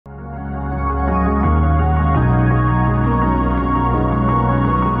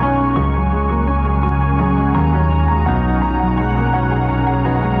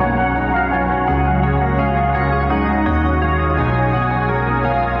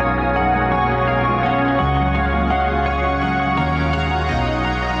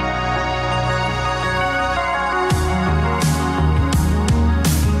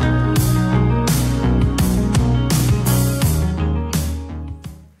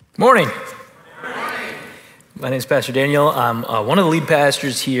Morning. My name is Pastor Daniel. I'm one of the lead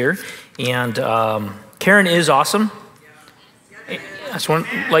pastors here, and Karen is awesome. I just want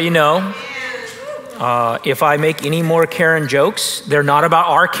to let you know, if I make any more Karen jokes, they're not about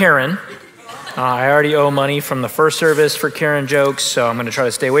our Karen. I already owe money from the first service for Karen jokes, so I'm going to try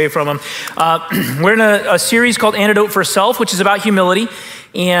to stay away from them. We're in a series called Antidote for Self, which is about humility,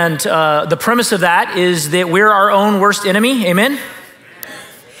 and the premise of that is that we're our own worst enemy. Amen?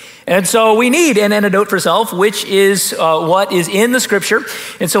 And so we need an antidote for self, which is what is in the scripture.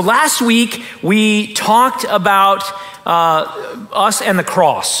 And so last week, we talked about us and the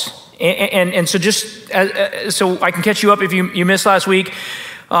cross. And so just so I can catch you up if you missed last week,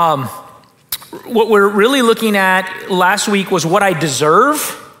 what we're really looking at last week was what I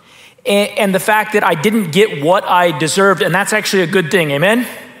deserve and the fact that I didn't get what I deserved. And that's actually a good thing. Amen?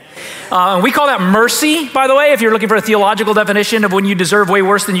 And we call that mercy, by the way. If you're looking for a theological definition of when you deserve way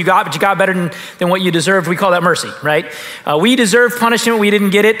worse than you got, but you got better than what you deserved, we call that mercy, right? We deserved punishment. We didn't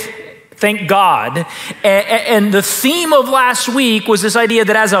get it. Thank God. And the theme of last week was this idea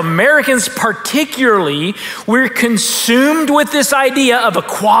that as Americans particularly, we're consumed with this idea of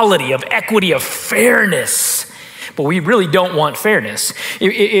equality, of equity, of fairness. But we really don't want fairness.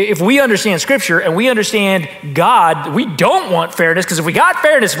 If we understand Scripture and we understand God, we don't want fairness, because if we got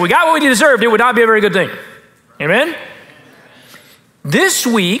fairness, if we got what we deserved, it would not be a very good thing. Amen? This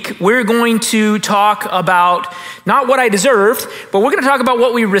week, we're going to talk about not what I deserved, but we're going to talk about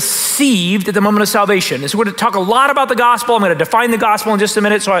what we received at the moment of salvation. And so we're going to talk a lot about the gospel. I'm going to define the gospel in just a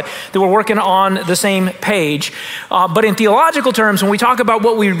minute so that we're working on the same page. But in theological terms, when we talk about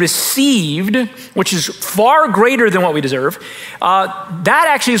what we received, which is far greater than what we deserve, that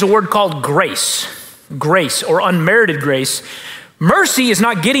actually is a word called grace. Grace, or unmerited grace. Mercy is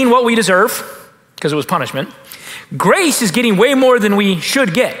not getting what we deserve, because it was punishment. Grace is getting way more than we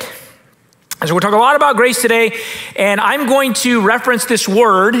should get. And so we're talking a lot about grace today, and I'm going to reference this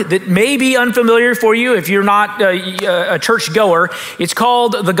word that may be unfamiliar for you if you're not a church goer. It's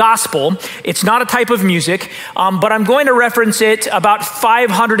called the gospel. It's not a type of music, but I'm going to reference it about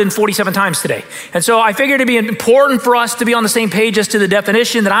 547 times today. And so I figured it'd be important for us to be on the same page as to the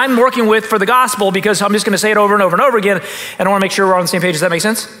definition that I'm working with for the gospel, because I'm just going to say it over and over and over again, and I want to make sure we're on the same page. Does that make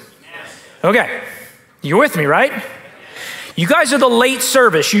sense? Yes. Okay. You're with me, right? You guys are the late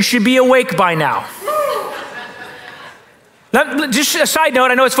service. You should be awake by now. Now, just a side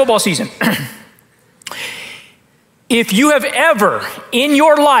note, I know it's football season. If you have ever in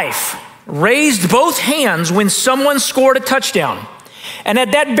your life raised both hands when someone scored a touchdown, and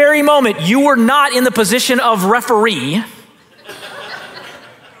at that very moment you were not in the position of referee,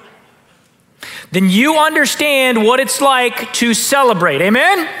 then you understand what it's like to celebrate.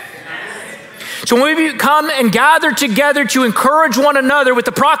 Amen? So when we come and gather together to encourage one another with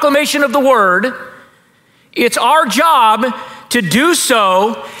the proclamation of the word, it's our job to do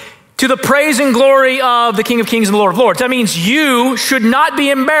so to the praise and glory of the King of Kings and the Lord of Lords. That means you should not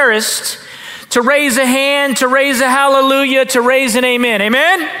be embarrassed to raise a hand, to raise a hallelujah, to raise an amen.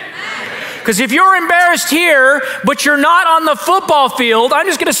 Amen? Because if you're embarrassed here, but you're not on the football field, I'm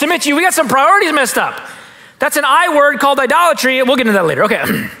just going to submit to you, we got some priorities messed up. That's an I word called idolatry. We'll get into that later.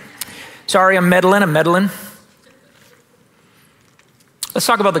 Okay. Sorry, I'm meddling. Let's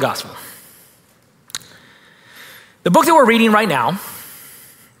talk about the gospel. The book that we're reading right now,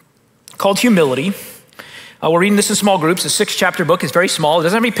 called Humility, we're reading this in small groups. It's a 6-chapter book. It's very small. It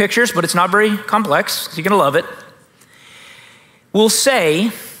doesn't have any pictures, but it's not very complex, so you're going to love it. We'll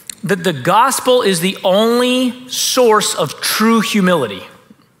say that the gospel is the only source of true humility,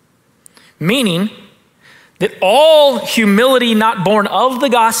 meaning that all humility not born of the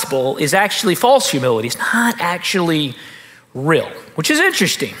gospel is actually false humility. It's not actually real, which is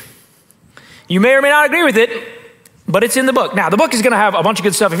interesting. You may or may not agree with it, but it's in the book. Now, the book is going to have a bunch of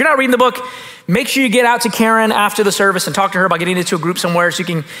good stuff. If you're not reading the book, make sure you get out to Karen after the service and talk to her about getting into a group somewhere so you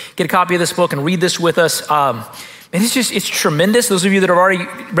can get a copy of this book and read this with us. And it's tremendous. Those of you that have already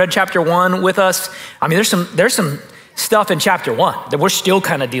read chapter 1 with us, I mean, there's some stuff in chapter 1 that we're still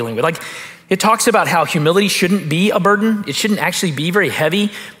kind of dealing with. Like, it talks about how humility shouldn't be a burden. It shouldn't actually be very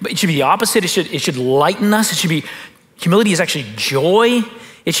heavy, but it should be the opposite. It should lighten us. Humility is actually joy.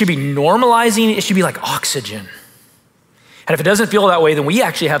 It should be normalizing. It should be like oxygen. And if it doesn't feel that way, then we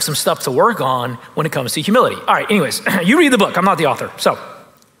actually have some stuff to work on when it comes to humility. All right, anyways, you read the book. I'm not the author. So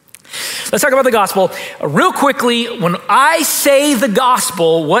let's talk about the gospel. Real quickly, when I say the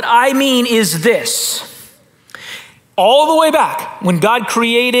gospel, what I mean is this. all the way back when God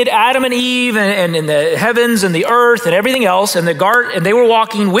created Adam and Eve and the heavens and the earth and everything else, and they were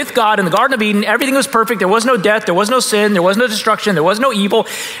walking with God in the Garden of Eden. Everything was perfect. There was no death. There was no sin. There was no destruction. There was no evil.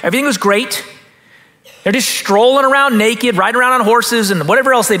 Everything was great. They're just strolling around naked, riding around on horses and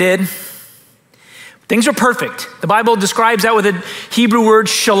whatever else they did. Things are perfect. The Bible describes that with the Hebrew word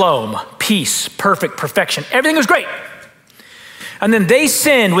shalom, peace, perfect, perfection. Everything was great. And then they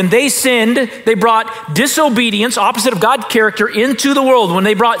sinned. When they sinned, they brought disobedience, opposite of God's character, into the world. When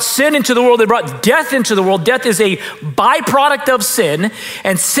they brought sin into the world, they brought death into the world. Death is a byproduct of sin.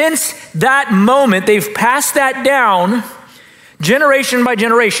 And since that moment, they've passed that down generation by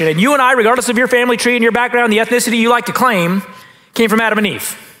generation. And you and I, regardless of your family tree and your background, the ethnicity you like to claim, came from Adam and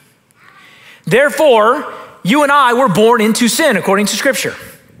Eve. Therefore, you and I were born into sin, according to Scripture.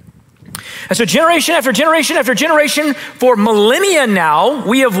 And so generation after generation after generation, for millennia now,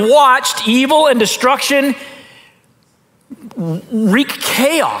 we have watched evil and destruction wreak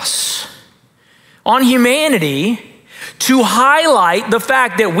chaos on humanity to highlight the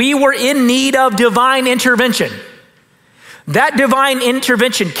fact that we were in need of divine intervention. That divine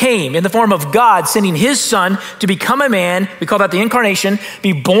intervention came in the form of God sending his son to become a man. We call that the incarnation,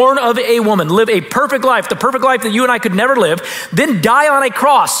 be born of a woman, live a perfect life, the perfect life that you and I could never live, then die on a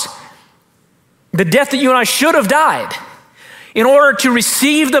cross, the death that you and I should have died, in order to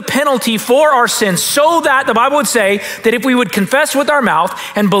receive the penalty for our sins, so that the Bible would say that if we would confess with our mouth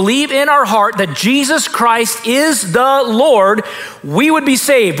and believe in our heart that Jesus Christ is the Lord, we would be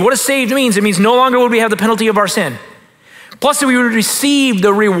saved. What does saved means? It means no longer would we have the penalty of our sin. Plus that we would receive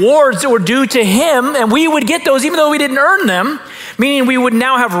the rewards that were due to him, and we would get those even though we didn't earn them, meaning we would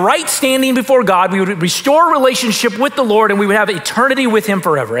now have right standing before God. We would restore relationship with the Lord, and we would have eternity with him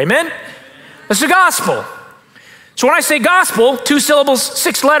forever. Amen? That's the gospel. So when I say gospel, 2 syllables,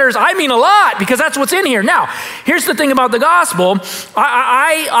 6 letters, I mean a lot, because that's what's in here. Now, here's the thing about the gospel.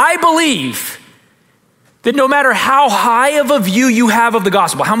 I believe that no matter how high of a view you have of the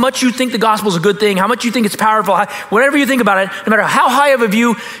gospel, how much you think the gospel is a good thing, how much you think it's powerful, whatever you think about it, no matter how high of a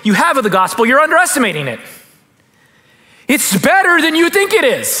view you have of the gospel, you're underestimating it. It's better than you think it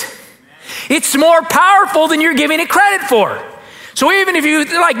is. It's more powerful than you're giving it credit for. So even if you're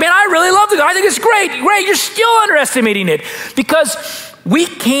like, man, I really love the gospel, I think it's great, you're still underestimating it, because we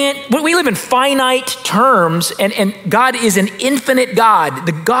live in finite terms, and God is an infinite God.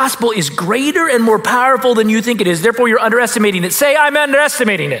 The gospel is greater and more powerful than you think it is. Therefore, you're underestimating it. Say, I'm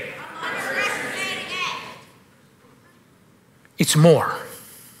underestimating it. It's more.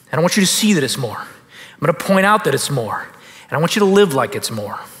 And I want you to see that it's more. I'm going to point out that it's more. And I want you to live like it's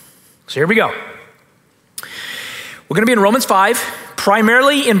more. So here we go. We're going to be in Romans 5,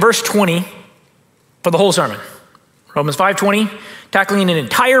 primarily in verse 20 for the whole sermon. Romans 5:20, tackling an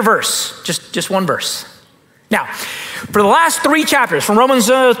entire verse, just one verse. Now, for the last 3 chapters, from Romans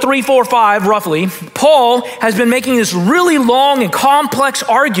 3, 4, 5, roughly, Paul has been making this really long and complex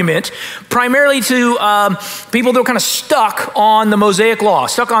argument, primarily to people that are kind of stuck on the Mosaic law,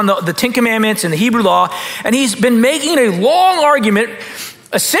 stuck on the 10 Commandments and the Hebrew law, and he's been making a long argument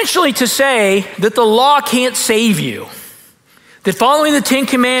essentially to say that the law can't save you, that following the 10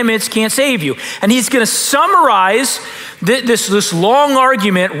 Commandments can't save you. And he's going to summarize this long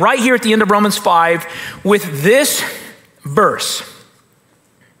argument right here at the end of Romans 5 with this verse.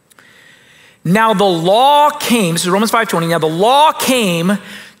 Now the law came, this is Romans 5:20, now the law came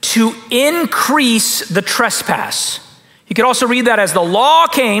to increase the trespass. You could also read that as the law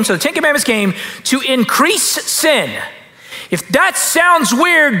came, so the 10 Commandments came to increase sin. If that sounds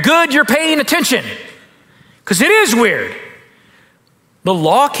weird, good, you're paying attention, because it is weird. The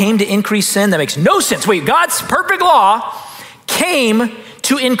law came to increase sin. That makes no sense. Wait, God's perfect law came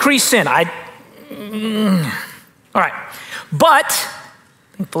to increase sin. All right. But,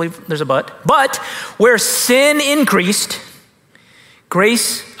 thankfully there's a but where sin increased,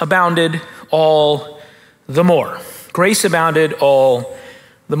 grace abounded all the more. Grace abounded all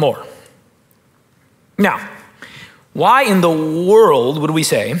the more. Now, why in the world would we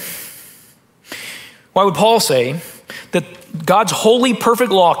say, why would Paul say that God's holy,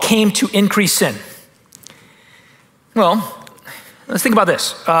 perfect law came to increase sin? Well, let's think about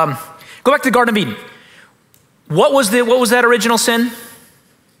this. Go back to the Garden of Eden. What was that original sin?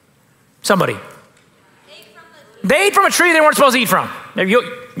 Somebody. They ate from a tree they weren't supposed to eat from.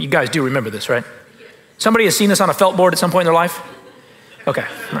 You guys do remember this, right? Somebody has seen this on a felt board at some point in their life? Okay.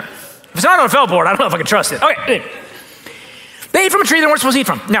 All right. If it's not on a felt board, I don't know if I can trust it. Okay. They ate from a tree they weren't supposed to eat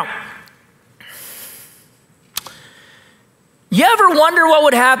from. Now, you ever wonder what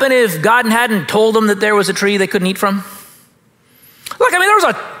would happen if God hadn't told them that there was a tree they couldn't eat from? Look, I mean, there was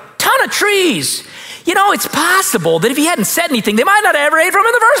a ton of trees. It's possible that if he hadn't said anything, they might not have ever ate from it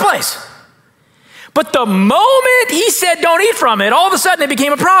in the first place. But the moment he said don't eat from it, all of a sudden it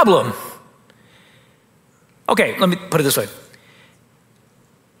became a problem. Okay, let me put it this way.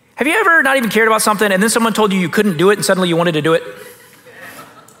 Have you ever not even cared about something and then someone told you couldn't do it and suddenly you wanted to do it?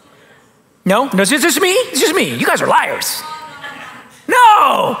 No, it's just me? It's just me. You guys are liars.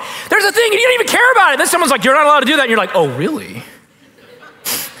 No, there's a thing and you don't even care about it. Then someone's like, you're not allowed to do that. And you're like, oh, really?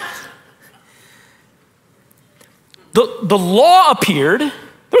 The law appeared. There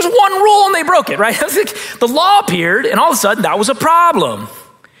was one rule and they broke it, right? The law appeared and all of a sudden that was a problem.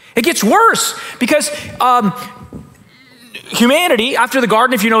 It gets worse because humanity, after the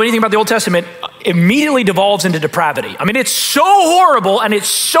garden, if you know anything about the Old Testament, immediately devolves into depravity. I mean, it's so horrible and it's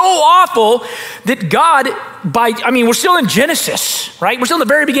so awful that God, we're still in Genesis, right? We're still in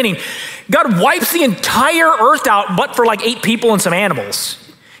the very beginning. God wipes the entire earth out, but for like 8 people and some animals.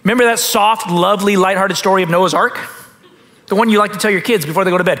 Remember that soft, lovely, lighthearted story of Noah's Ark? The one you like to tell your kids before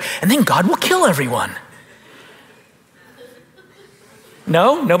they go to bed. And then God will kill everyone.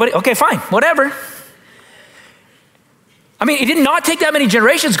 No? Nobody? Okay, fine. Whatever. I mean, it did not take that many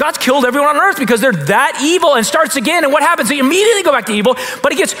generations. God's killed everyone on earth because they're that evil and starts again. And what happens? They immediately go back to evil.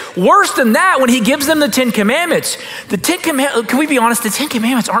 But it gets worse than that when he gives them the 10 Commandments. Can we be honest? The 10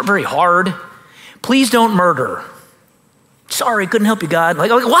 Commandments aren't very hard. Please don't murder. Sorry, couldn't help you, God.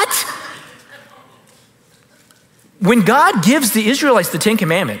 Like what? When God gives the Israelites the 10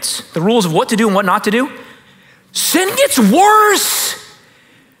 Commandments, the rules of what to do and what not to do, sin gets worse.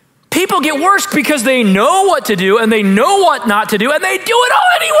 People get worse because they know what to do and they know what not to do and they do it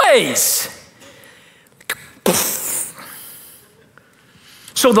all anyways.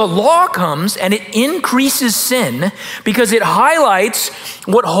 So the law comes and it increases sin because it highlights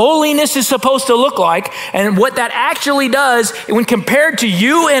what holiness is supposed to look like. And what that actually does, when compared to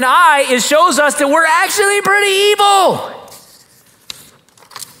you and I, it shows us that we're actually pretty evil.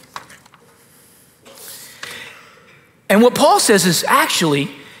 And what Paul says is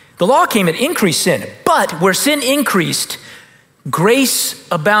actually, the law came and increased sin, but where sin increased, grace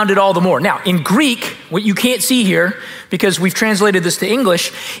abounded all the more. Now, in Greek, what you can't see here, because we've translated this to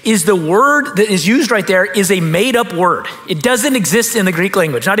English, is the word that is used right there is a made-up word. It doesn't exist in the Greek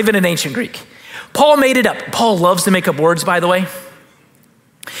language, not even in ancient Greek. Paul made it up. Paul loves to make up words, by the way.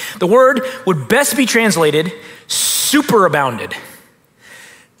 The word would best be translated superabounded.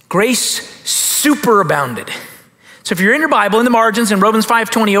 Grace superabounded. So if you're in your Bible, in the margins, in Romans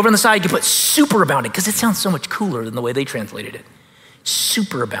 5:20, over on the side, you put superabounded, because it sounds so much cooler than the way they translated it.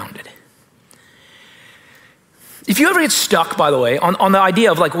 Superabounded. If you ever get stuck, by the way, on the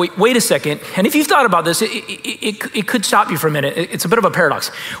idea of like, wait a second, and if you've thought about this, it could stop you for a minute. It's a bit of a paradox.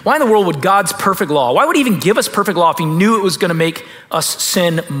 Why in the world would God's perfect law, why would he even give us perfect law if he knew it was going to make us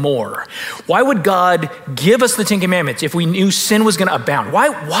sin more? Why would God give us the 10 Commandments if we knew sin was going to abound?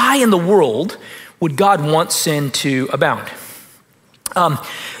 Why in the world would God want sin to abound?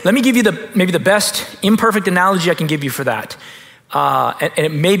 Let me give you maybe the best imperfect analogy I can give you for that.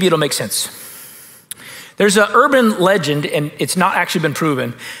 And maybe it'll make sense. There's an urban legend, and it's not actually been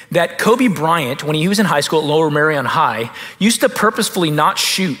proven, that Kobe Bryant, when he was in high school at Lower Merion High, used to purposefully not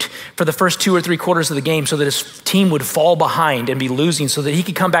shoot for the first 2 or 3 quarters of the game so that his team would fall behind and be losing so that he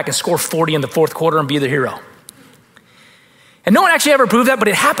could come back and score 40 in the 4th quarter and be the hero. And no one actually ever proved that, but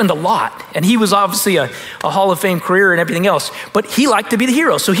it happened a lot. And he was obviously a Hall of Fame career and everything else, but he liked to be the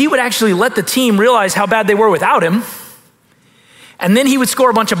hero. So he would actually let the team realize how bad they were without him, and then he would score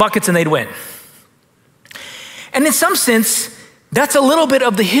a bunch of buckets and they'd win. And in some sense, that's a little bit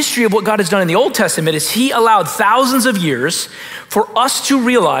of the history of what God has done in the Old Testament, is he allowed thousands of years for us to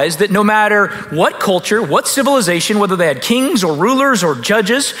realize that no matter what culture, what civilization, whether they had kings or rulers or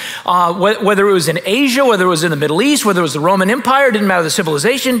judges, whether it was in Asia, whether it was in the Middle East, whether it was the Roman Empire, didn't matter the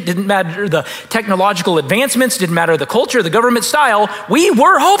civilization, didn't matter the technological advancements, didn't matter the culture, the government style, we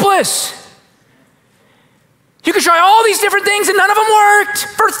were hopeless. You could try all these different things and none of them worked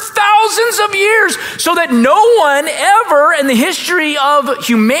for thousands of years, so that no one ever in the history of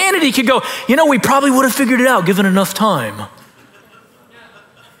humanity could go, we probably would have figured it out given enough time.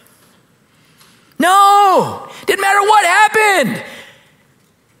 No, didn't matter what happened.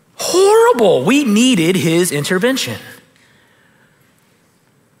 Horrible. We needed his intervention.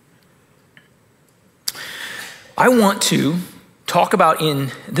 I want to talk about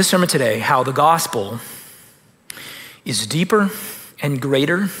in this sermon today how the gospel is deeper and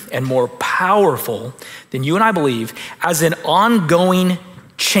greater and more powerful than you and I believe as an ongoing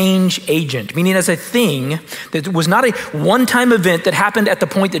change agent, meaning as a thing that was not a one-time event that happened at the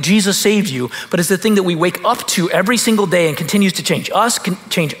point that Jesus saved you, but it's the thing that we wake up to every single day and continues to change us, can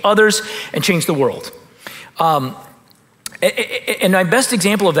change others, and change the world. And my best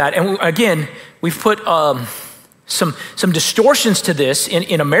example of that, and again, we've put some distortions to this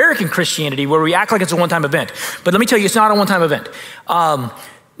in American Christianity where we act like it's a one-time event. But let me tell you, it's not a one-time event.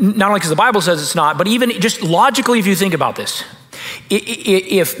 Not only because the Bible says it's not, but even just logically, if you think about this,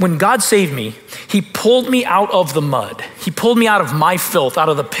 if when God saved me, he pulled me out of the mud. He pulled me out of my filth, out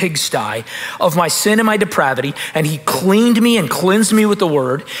of the pigsty of my sin and my depravity, and he cleaned me and cleansed me with the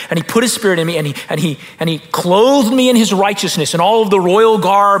word, and he put his spirit in me, and he clothed me in his righteousness and all of the royal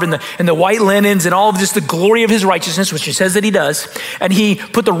garb and the white linens and all of just the glory of his righteousness, which he says that he does. And he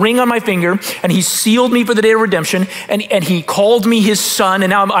put the ring on my finger, and he sealed me for the day of redemption, and he called me his son,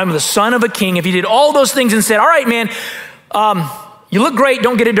 and now I'm the son of a king. If he did all those things and said, all right, man, you look great,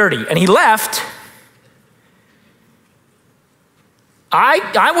 don't get it dirty, and he left,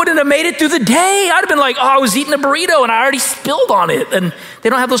 I wouldn't have made it through the day. I'd have been like, oh, I was eating a burrito and I already spilled on it, and they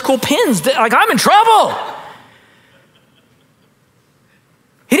don't have those cool pins. Like, I'm in trouble.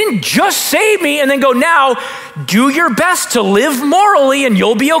 He didn't just save me and then go, now do your best to live morally and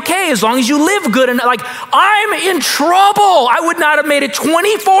you'll be okay as long as you live good. And like, I'm in trouble. I would not have made it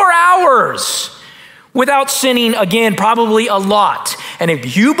 24 hours without sinning, again, probably a lot. And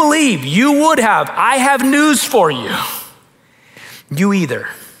if you believe you would have, I have news for you. You either.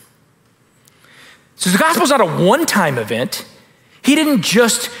 So the gospel's not a one-time event. He didn't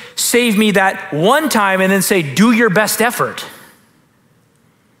just save me that one time and then say, do your best effort.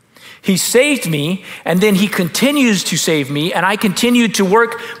 He saved me, and then he continues to save me, and I continue to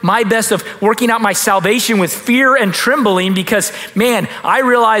work my best of working out my salvation with fear and trembling because, man, I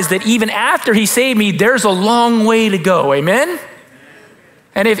realize that even after he saved me, there's a long way to go, amen?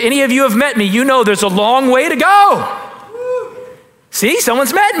 And if any of you have met me, you know there's a long way to go. See,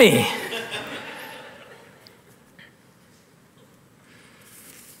 someone's met me.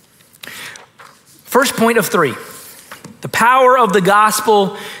 First point of 3, the power of the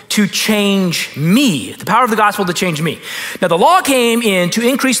gospel to change me. The power of the gospel to change me. Now, the law came in to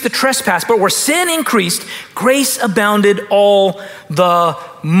increase the trespass, but where sin increased, grace abounded all the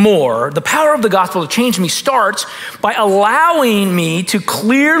more. The power of the gospel to change me starts by allowing me to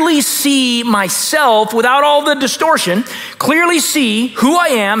clearly see myself without all the distortion, clearly see who I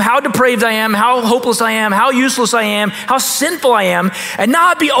am, how depraved I am, how hopeless I am, how useless I am, how sinful I am, and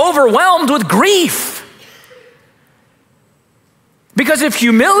not be overwhelmed with grief. Because if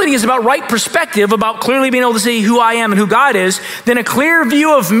humility is about right perspective, about clearly being able to see who I am and who God is, then a clear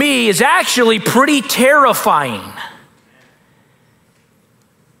view of me is actually pretty terrifying.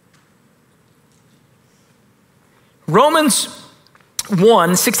 Romans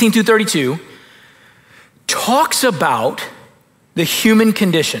 1:16-32 talks about the human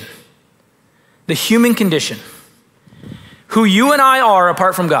condition. The human condition. Who you and I are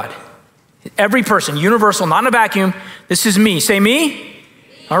apart from God. Every person, universal, not in a vacuum. This is me. Say me.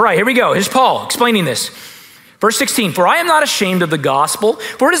 All right, here we go. Here's Paul explaining this. Verse 16, for I am not ashamed of the gospel,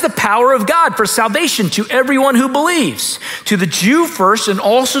 for it is the power of God for salvation to everyone who believes, to the Jew first and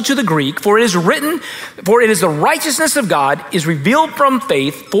also to the Greek, for it is written, for it is the righteousness of God is revealed from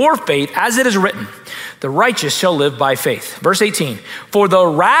faith for faith, as it is written, the righteous shall live by faith. Verse 18, for the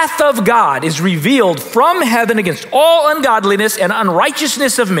wrath of God is revealed from heaven against all ungodliness and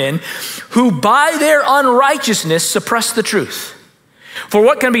unrighteousness of men who by their unrighteousness suppress the truth. For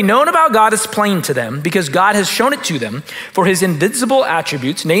what can be known about God is plain to them, because God has shown it to them. For his invisible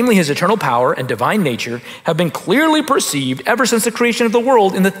attributes, namely his eternal power and divine nature, have been clearly perceived ever since the creation of the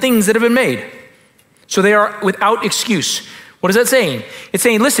world in the things that have been made. So they are without excuse. What is that saying? It's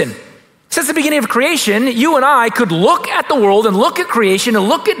saying, listen, since the beginning of creation, you and I could look at the world and look at creation and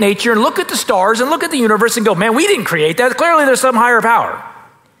look at nature and look at the stars and look at the universe and go, man, we didn't create that. Clearly there's some higher power.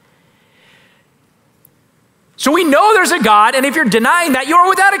 So we know there's a God, and if you're denying that, you're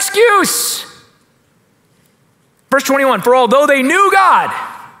without excuse. Verse 21, for although they knew God,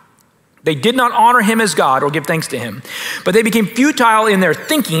 they did not honor him as God or give thanks to him, but they became futile in their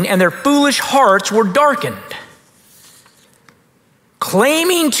thinking, and their foolish hearts were darkened.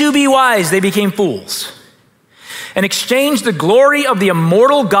 Claiming to be wise, they became fools and exchanged the glory of the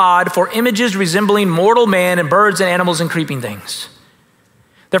immortal God for images resembling mortal man and birds and animals and creeping things.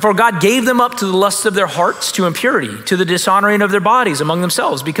 Therefore, God gave them up to the lusts of their hearts, to impurity, to the dishonoring of their bodies among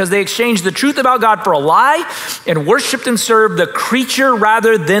themselves, because they exchanged the truth about God for a lie and worshiped and served the creature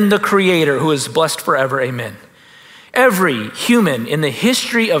rather than the creator, who is blessed forever. Amen. Every human in the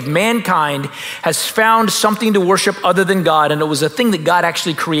history of mankind has found something to worship other than God, and it was a thing that God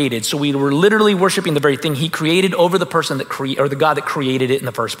actually created. So we were literally worshiping the very thing he created over the person or the God that created it in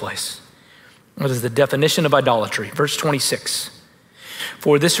the first place. What is the definition of idolatry? Verse 26.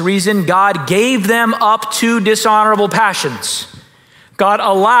 For this reason, God gave them up to dishonorable passions. God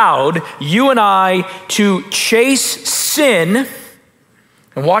allowed you and I to chase sin,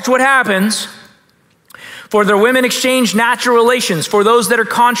 and watch what happens. For their women exchanged natural relations for those that are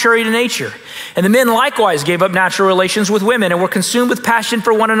contrary to nature. And the men likewise gave up natural relations with women and were consumed with passion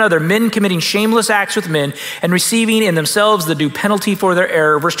for one another, men committing shameless acts with men and receiving in themselves the due penalty for their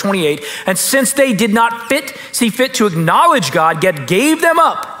error. Verse 28, and since they did not see fit to acknowledge God, yet gave them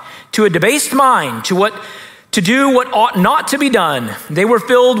up to a debased mind, to do what ought not to be done. They were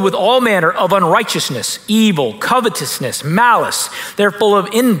filled with all manner of unrighteousness, evil, covetousness, malice. They're full of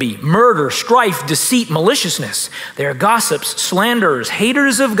envy, murder, strife, deceit, maliciousness. They are gossips, slanderers,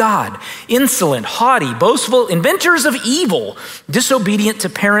 haters of God, insolent, haughty, boastful, inventors of evil, disobedient to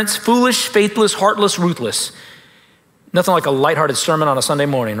parents, foolish, faithless, heartless, ruthless. Nothing like a lighthearted sermon on a Sunday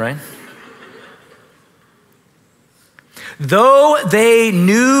morning, right? Though they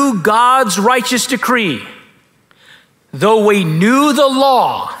knew God's righteous decree, though we knew the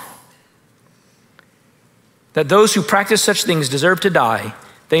law that those who practice such things deserve to die,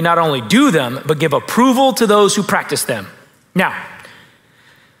 they not only do them, but give approval to those who practice them. Now,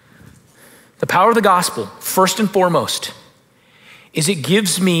 the power of the gospel, first and foremost, is it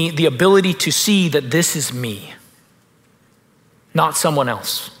gives me the ability to see that this is me, not someone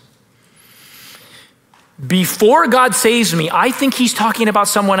else. Before God saves me, I think he's talking about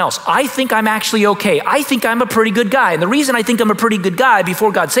someone else. I think I'm actually okay. I think I'm a pretty good guy. And the reason I think I'm a pretty good guy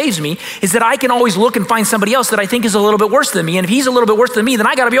before God saves me is that I can always look and find somebody else that I think is a little bit worse than me. And if he's a little bit worse than me, then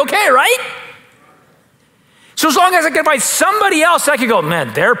I gotta be okay, right? So as long as I can find somebody else, I can go,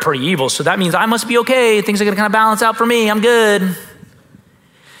 man, they're pretty evil. So that means I must be okay. Things are gonna kind of balance out for me. I'm good.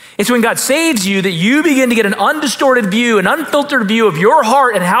 It's when God saves you that you begin to get an undistorted view, an unfiltered view of your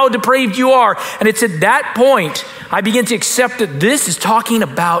heart and how depraved you are. And it's at that point I begin to accept that this is talking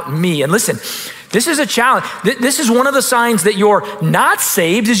about me. And listen, this is a challenge. This is one of the signs that you're not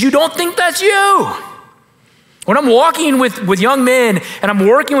saved is you don't think that's you. When I'm walking with young men and I'm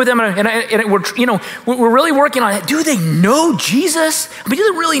working with them and we're really working on it, do they know Jesus? I mean,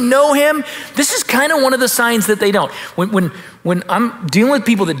 do they really know him? This is kind of one of the signs that they don't. When I'm dealing with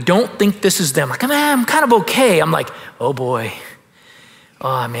people that don't think this is them, like, I'm kind of okay. I'm like, oh boy,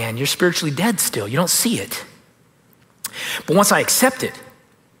 oh man, you're spiritually dead still. You don't see it. But once I accept it,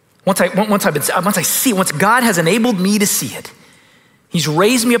 once I see it, once God has enabled me to see it, he's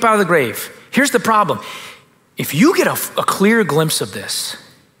raised me up out of the grave. Here's the problem. If you get a clear glimpse of this,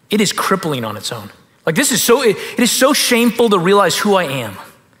 it is crippling on its own. Like it is so shameful to realize who I am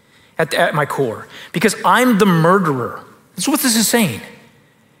at my core, because I'm the murderer. That's what this is saying.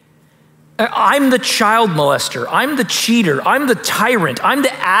 I'm the child molester. I'm the cheater. I'm the tyrant. I'm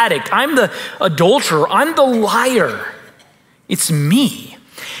the addict. I'm the adulterer. I'm the liar. It's me.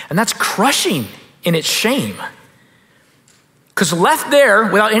 And that's crushing in its shame. Because left there,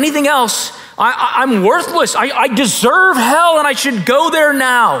 without anything else, I'm worthless. I deserve hell and I should go there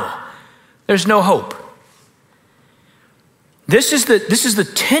now. There's no hope. This is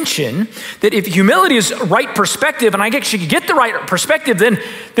the tension that if humility is right perspective and I should get the right perspective, then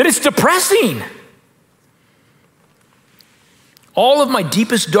it's depressing. All of my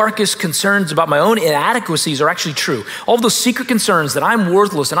deepest, darkest concerns about my own inadequacies are actually true. All of those secret concerns that I'm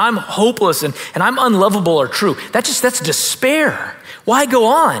worthless and I'm hopeless and I'm unlovable are true. That's despair. Why go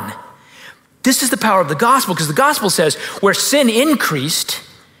on? This is the power of the gospel, because the gospel says where sin increased,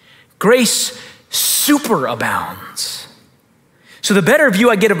 grace superabounds. So the better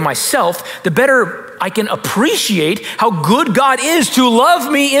view I get of myself, the better I can appreciate how good God is to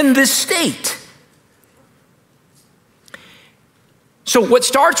love me in this state. So what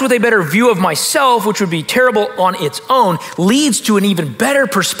starts with a better view of myself, which would be terrible on its own, leads to an even better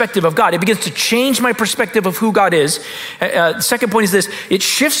perspective of God. It begins to change my perspective of who God is. Second point is this: it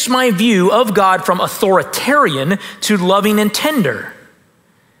shifts my view of God from authoritarian to loving and tender.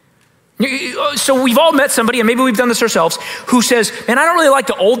 So we've all met somebody, and maybe we've done this ourselves, who says, man, I don't really like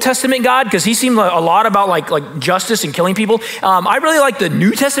the Old Testament God because he seemed a lot about like justice and killing people. I really like the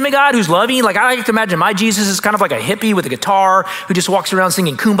New Testament God who's loving. Like I like to imagine my Jesus is kind of like a hippie with a guitar who just walks around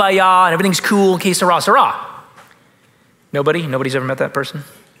singing Kumbaya and everything's cool, que sera, sera. Nobody's ever met that person?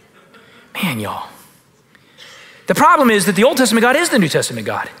 Man, y'all. The problem is that the Old Testament God is the New Testament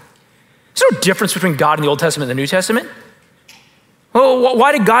God. There's no difference between God in the Old Testament and the New Testament. Well,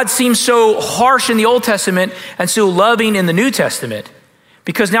 why did God seem so harsh in the Old Testament and so loving in the New Testament?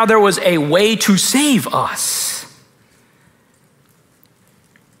 Because now there was a way to save us.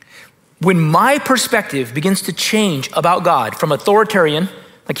 When my perspective begins to change about God from authoritarian,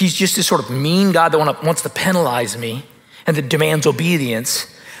 like he's just this sort of mean God that wants to penalize me and that demands obedience,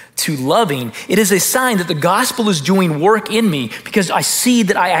 to loving, it is a sign that the gospel is doing work in me because I see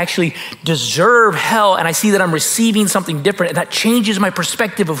that I actually deserve hell and I see that I'm receiving something different, and that changes my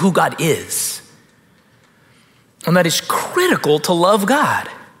perspective of who God is. And that is critical to love God.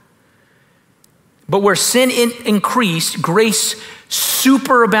 But where sin increased, grace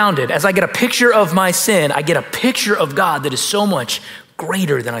superabounded. As I get a picture of my sin, I get a picture of God that is so much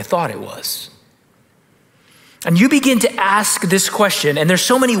greater than I thought it was. And you begin to ask this question, and there's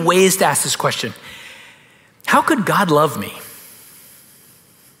so many ways to ask this question. How could God love me?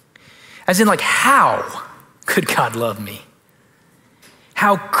 As in, like, how could God love me?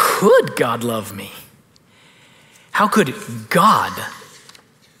 How could God love me? How could God,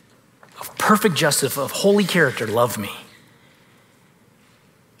 of perfect justice, of holy character, love me?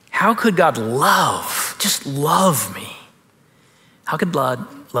 How could God just love me? How could God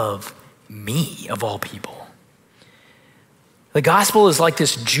love me, of all people? The gospel is like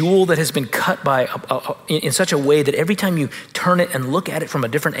this jewel that has been cut in such a way that every time you turn it and look at it from a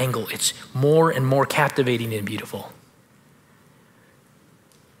different angle, it's more and more captivating and beautiful.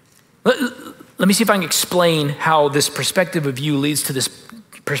 Let me see if I can explain how this perspective of you leads to this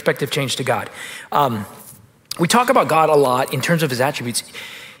perspective change to God. We talk about God a lot in terms of his attributes,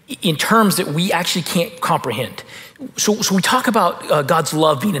 in terms that we actually can't comprehend. So we talk about God's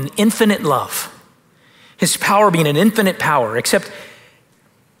love being an infinite love. His power being an infinite power, except,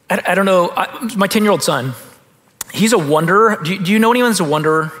 I don't know, my 10-year-old son, he's a wanderer. Do you know anyone that's a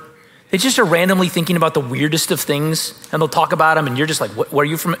wanderer? They just are randomly thinking about the weirdest of things, and they'll talk about them, and you're just like, where are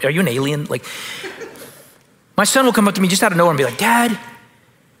you from? Are you an alien? Like, my son will come up to me just out of nowhere and be like, Dad,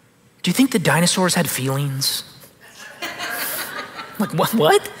 do you think the dinosaurs had feelings? I'm like,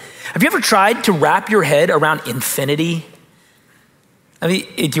 what? Have you ever tried to wrap your head around infinity? I mean,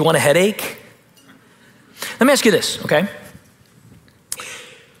 do you want a headache? Let me ask you this, okay?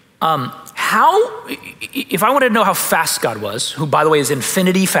 If I wanted to know how fast God was, who by the way is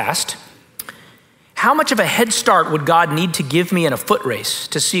infinity fast, how much of a head start would God need to give me in a foot race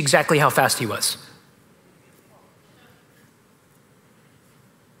to see exactly how fast he was?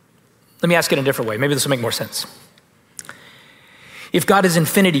 Let me ask it in a different way. Maybe this will make more sense. If God is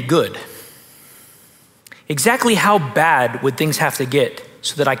infinity good, exactly how bad would things have to get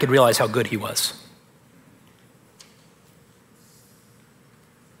so that I could realize how good he was?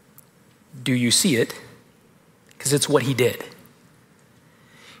 Do you see it? Because it's what he did.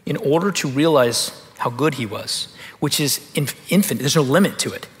 In order to realize how good he was, which is infinite, there's no limit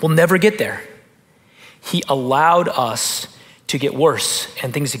to it. We'll never get there. He allowed us to get worse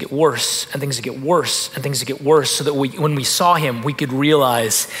and things to get worse and things to get worse and things to get worse so that when we saw him, we could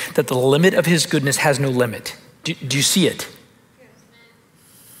realize that the limit of his goodness has no limit. Do you see it?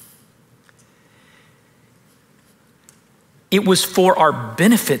 It was for our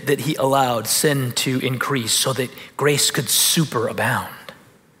benefit that he allowed sin to increase so that grace could superabound.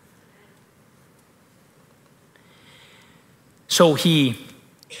 So he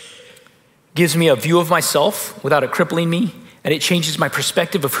gives me a view of myself without it crippling me, and it changes my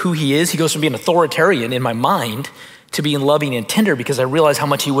perspective of who he is. He goes from being authoritarian in my mind to being loving and tender because I realize how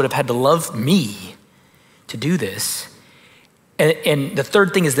much he would have had to love me to do this. And the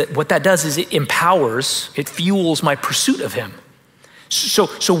third thing is that what that does is it empowers, it fuels my pursuit of him.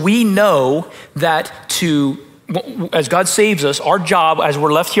 So we know that as God saves us, our job as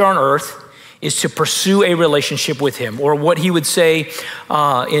we're left here on earth is to pursue a relationship with him. Or what he would say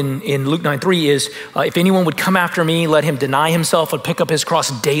in Luke 9:3 is, if anyone would come after me, let him deny himself and pick up his cross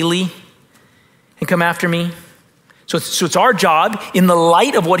daily and come after me. So it's our job in the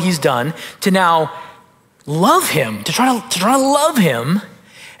light of what he's done to now love him, to try to love him,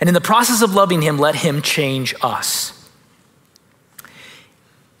 and in the process of loving him, let him change us.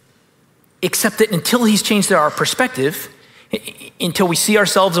 Except that until he's changed our perspective, until we see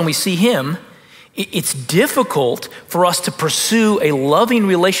ourselves and we see him, it's difficult for us to pursue a loving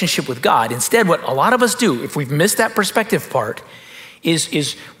relationship with God. Instead, what a lot of us do, if we've missed that perspective part,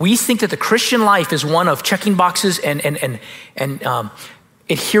 is we think that the Christian life is one of checking boxes and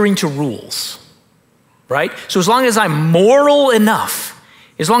adhering to rules. Right? So as long as I'm moral enough,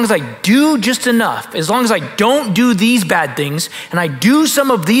 as long as I do just enough, as long as I don't do these bad things and I do some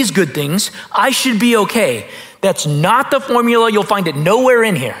of these good things, I should be okay. That's not the formula. You'll find it nowhere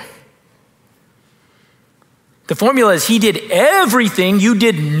in here. The formula is he did everything, you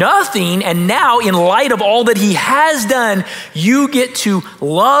did nothing, and now in light of all that he has done, you get to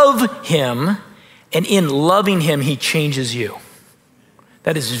love him, and in loving him, he changes you.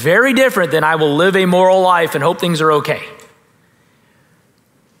 That is very different than I will live a moral life and hope things are okay.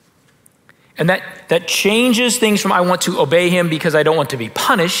 And that changes things from I want to obey him because I don't want to be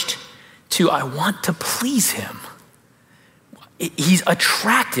punished to I want to please him. He's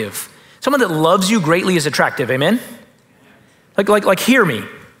attractive. Someone that loves you greatly is attractive, amen? Like hear me.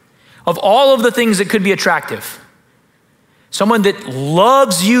 Of all of the things that could be attractive, someone that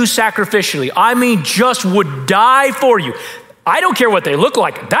loves you sacrificially, I mean just would die for you. I don't care what they look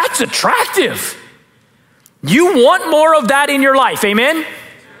like, that's attractive. You want more of that in your life, amen?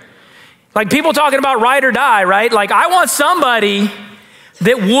 Like people talking about ride or die, right? Like I want somebody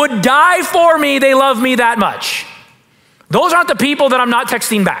that would die for me, they love me that much. Those aren't the people that I'm not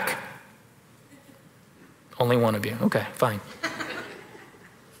texting back. Only one of you, okay, fine.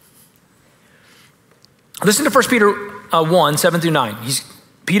 Listen to 1 Peter 1, 7 through 9.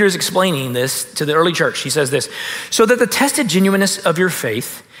 Peter's explaining this to the early church. He says this, so that the tested genuineness of your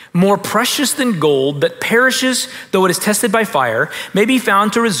faith, more precious than gold that perishes though it is tested by fire, may be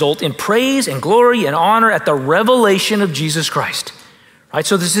found to result in praise and glory and honor at the revelation of Jesus Christ. Right?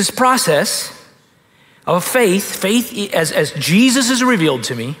 So there's this process of faith as Jesus is revealed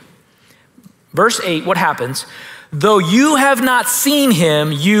to me. Verse 8, what happens? Though you have not seen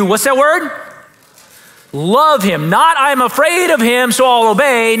him, you, what's that word? Love him. Not I'm afraid of him, so I'll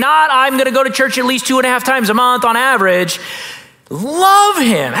obey. Not I'm going to go to church at least 2.5 times a month on average. Love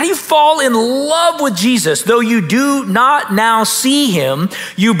him. How do you fall in love with Jesus? Though you do not now see him,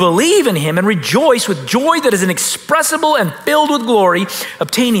 you believe in him and rejoice with joy that is inexpressible and filled with glory,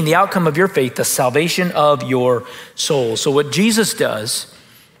 obtaining the outcome of your faith, the salvation of your soul. So what Jesus does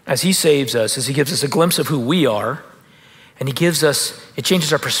as he saves us is he gives us a glimpse of who we are, and it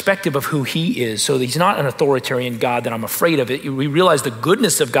changes our perspective of who he is, so that he's not an authoritarian God that I'm afraid of it. We realize the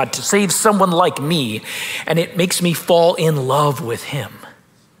goodness of God to save someone like me, and it makes me fall in love with him.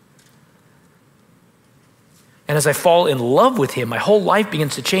 And as I fall in love with him, my whole life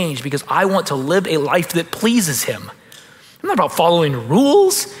begins to change because I want to live a life that pleases him. It's not about following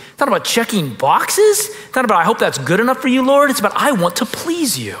rules. It's not about checking boxes. It's not about, I hope that's good enough for you, Lord. It's about, I want to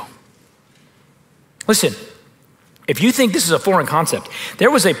please you. Listen. If you think this is a foreign concept, there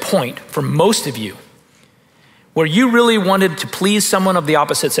was a point for most of you where you really wanted to please someone of the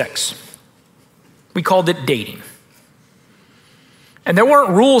opposite sex. We called it dating. And there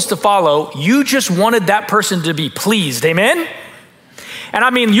weren't rules to follow. You just wanted that person to be pleased, amen? And I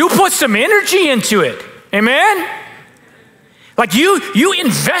mean, you put some energy into it, amen? Like you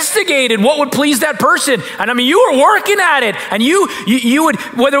investigated what would please that person. And I mean, you were working at it, and you would,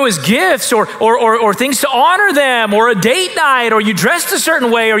 whether it was gifts or things to honor them, or a date night, or you dressed a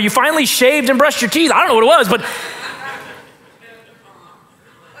certain way, or you finally shaved and brushed your teeth. I don't know what it was, but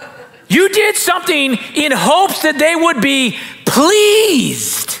you did something in hopes that they would be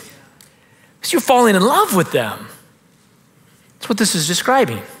pleased because you're falling in love with them. That's what this is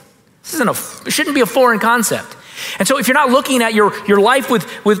describing. It shouldn't be a foreign concept. And so if you're not looking at your life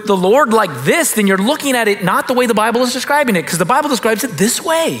with the Lord like this, then you're looking at it not the way the Bible is describing it, because the Bible describes it this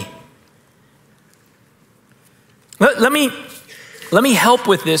way. Let me help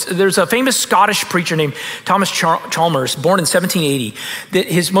with this. There's a famous Scottish preacher named Thomas Chalmers, born in 1780.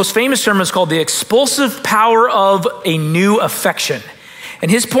 His most famous sermon is called The Expulsive Power of a New Affection. And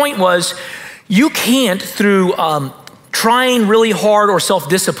his point was, you can't, through trying really hard or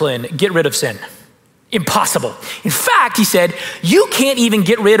self-discipline, get rid of sin. Impossible. In fact, he said, you can't even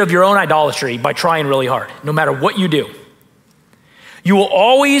get rid of your own idolatry by trying really hard, no matter what you do. You will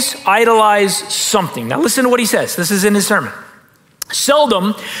always idolize something. Now listen to what he says. This is in his sermon.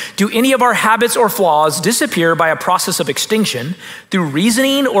 Seldom do any of our habits or flaws disappear by a process of extinction through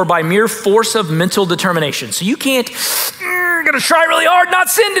reasoning or by mere force of mental determination. So you can't, you're gonna try really hard, not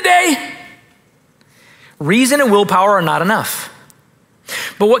sin today. Reason and willpower are not enough.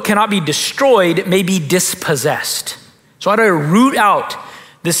 But what cannot be destroyed may be dispossessed. So how do I root out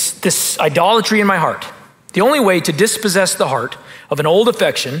this idolatry in my heart? The only way to dispossess the heart of an old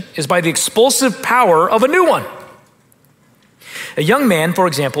affection is by the expulsive power of a new one. A young man, for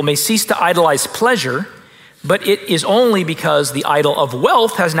example, may cease to idolize pleasure, but it is only because the idol of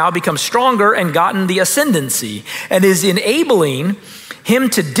wealth has now become stronger and gotten the ascendancy and is enabling him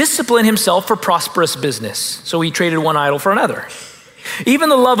to discipline himself for prosperous business. So he traded one idol for another. Even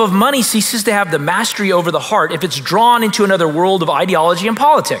the love of money ceases to have the mastery over the heart if it's drawn into another world of ideology and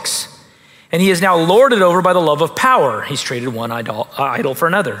politics. and he is now lorded over by the love of power. He's traded one idol for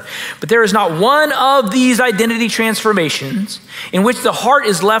another. But there is not one of these identity transformations in which the heart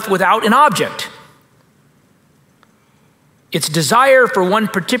is left without an object. Its desire for one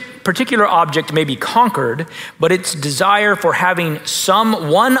particular object may be conquered, but its desire for having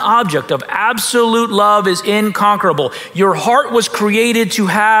one object of absolute love is inconquerable. Your heart was created to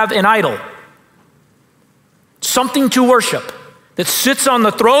have an idol, something to worship that sits on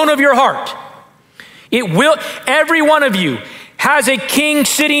the throne of your heart. Every one of you has a king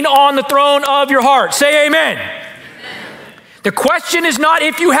sitting on the throne of your heart. Say amen. Amen. The question is not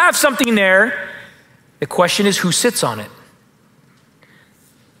if you have something there. The question is who sits on it.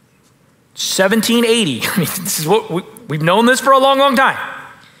 1780. I mean, this is what we've known this for a long, long time.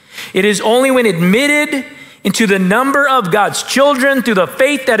 It is only when admitted into the number of God's children through the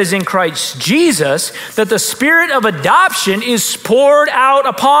faith that is in Christ Jesus that the spirit of adoption is poured out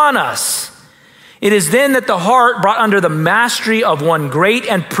upon us. It is then that the heart, brought under the mastery of one great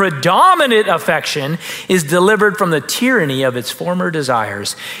and predominant affection, is delivered from the tyranny of its former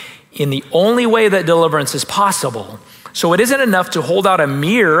desires in the only way that deliverance is possible. So it isn't enough to hold out a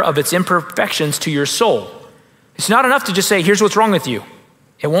mirror of its imperfections to your soul. It's not enough to just say, here's what's wrong with you.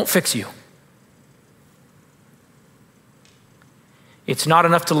 It won't fix you. It's not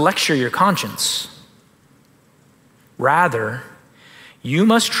enough to lecture your conscience. Rather, you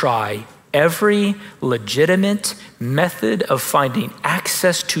must try every legitimate method of finding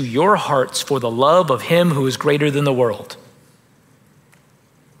access to your hearts for the love of him who is greater than the world.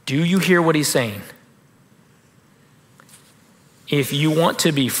 Do you hear what he's saying? If you want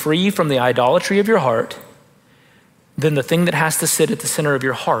to be free from the idolatry of your heart, then the thing that has to sit at the center of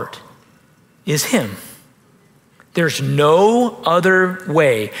your heart is him. There's no other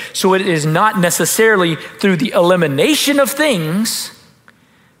way. So it is not necessarily through the elimination of things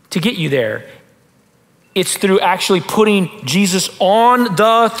to get you there. It's through actually putting Jesus on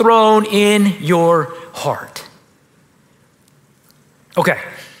the throne in your heart. Okay.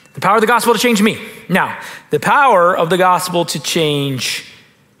 The power of the gospel to change me. Now, the power of the gospel to change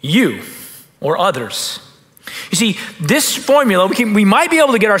you or others. You see, this formula, we might be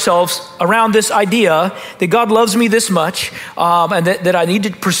able to get ourselves around this idea that God loves me this much, and that I need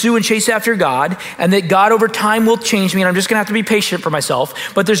to pursue and chase after God, and that God over time will change me, and I'm just gonna have to be patient for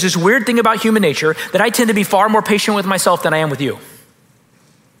myself. But there's this weird thing about human nature that I tend to be far more patient with myself than I am with you.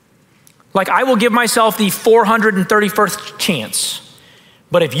 Like, I will give myself the 431st chance.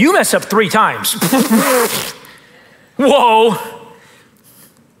 But if you mess up 3 times, whoa.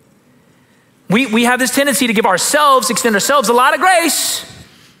 We have this tendency to extend ourselves a lot of grace,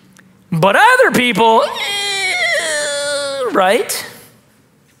 but other people, right?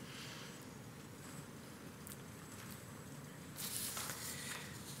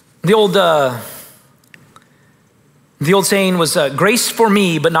 The old saying was, grace for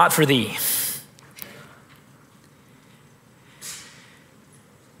me, but not for thee.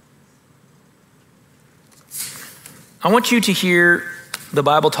 I want you to hear the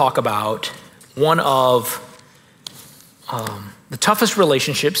Bible talk about one of the toughest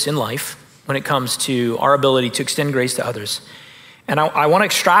relationships in life when it comes to our ability to extend grace to others. And I want to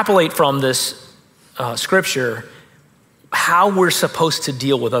extrapolate from this scripture how we're supposed to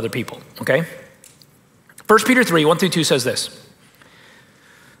deal with other people, okay? 1 Peter 3, 1-2 says this.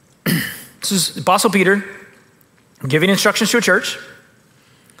 This is Apostle Peter giving instructions to a church.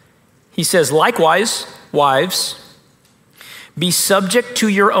 He says, likewise, wives, be subject to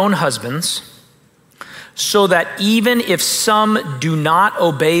your own husbands, so that even if some do not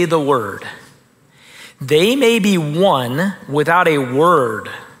obey the word, they may be won without a word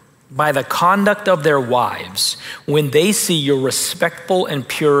by the conduct of their wives when they see your respectful and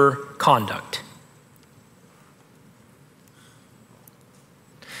pure conduct.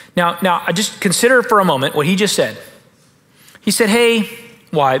 Now, I just consider for a moment what he just said. He said, hey,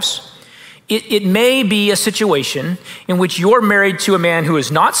 wives, it may be a situation in which you're married to a man who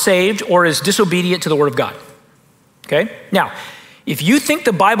is not saved or is disobedient to the word of God, okay? Now, if you think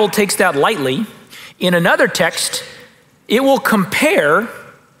the Bible takes that lightly, in another text, it will compare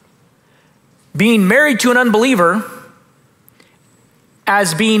being married to an unbeliever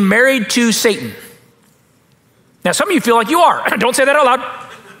as being married to Satan. Now, some of you feel like you are. Don't say that out loud.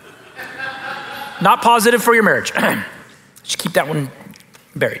 Not positive for your marriage. Just keep that one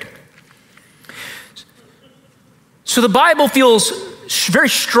buried. So the Bible feels very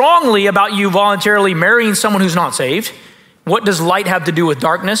strongly about you voluntarily marrying someone who's not saved. What does light have to do with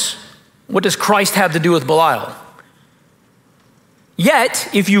darkness? What does Christ have to do with Belial? Yet,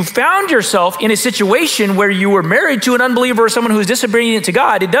 if you found yourself in a situation where you were married to an unbeliever or someone who's disobedient to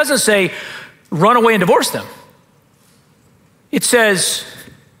God, it doesn't say run away and divorce them. It says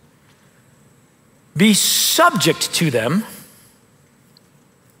be subject to them.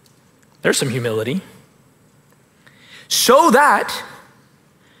 There's some humility. So that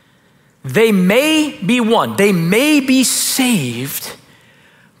they may be won. They may be saved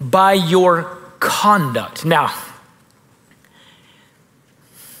by your conduct. Now,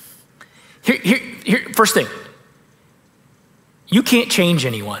 here, first thing, you can't change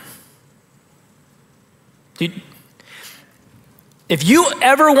anyone. If you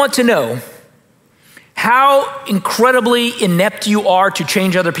ever want to know how incredibly inept you are to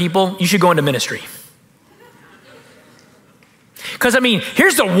change other people, you should go into ministry. Because,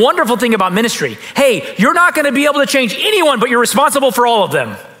 here's the wonderful thing about ministry. Hey, you're not going to be able to change anyone, but you're responsible for all of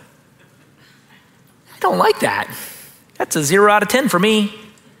them. I don't like that. That's a 0 out of 10 for me.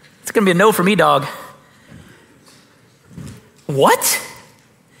 It's going to be a no for me, dog. What?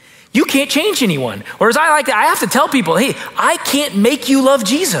 You can't change anyone. Or as I have to tell people, hey, I can't make you love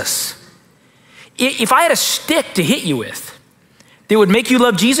Jesus. If I had a stick to hit you with that would make you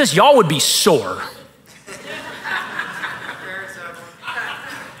love Jesus, y'all would be sore.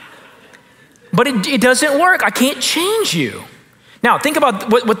 But it doesn't work. I can't change you. Now, think about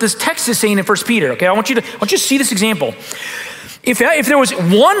what this text is saying in 1 Peter, okay? I want you to see this example. If there was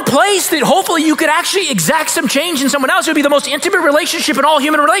one place that hopefully you could actually exact some change in someone else, it would be the most intimate relationship in all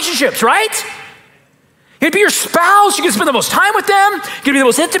human relationships, right? It'd be your spouse. You can spend the most time with them. You can be the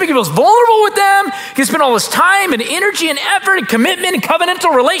most intimate, you can be the most vulnerable with them. You can spend all this time and energy and effort and commitment and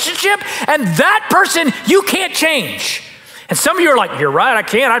covenantal relationship, and that person you can't change. And some of you are like, you're right, I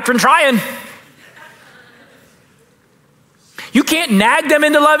can't. I've been trying. You can't nag them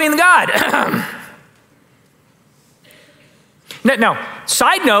into loving God. Now,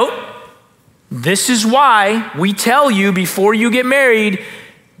 side note, this is why we tell you before you get married,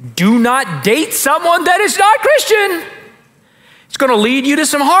 do not date someone that is not Christian. It's going to lead you to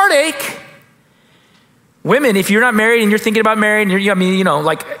some heartache. Women, if you're not married and you're thinking about marrying,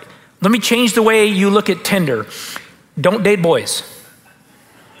 let me change the way you look at Tinder. Don't date boys.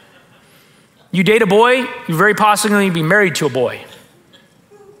 You date a boy, you very possibly be married to a boy.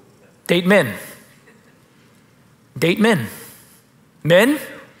 Date men. Date men. Men,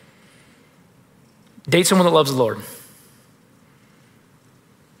 date someone that loves the Lord.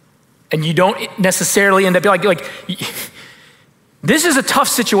 And you don't necessarily end up like this is a tough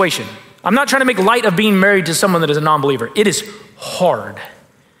situation. I'm not trying to make light of being married to someone that is a non-believer. It is hard.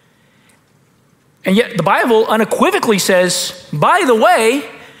 And yet the Bible unequivocally says, by the way,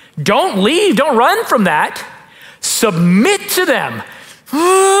 don't leave, don't run from that. Submit to them.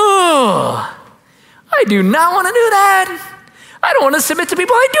 I do not want to do that. I don't want to submit to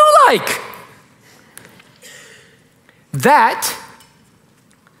people I do like. That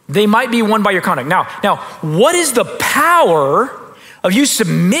they might be won by your conduct. Now, what is the power of you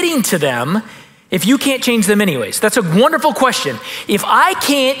submitting to them if you can't change them anyways? That's a wonderful question. If I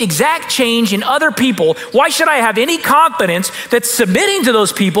can't exact change in other people, why should I have any confidence that submitting to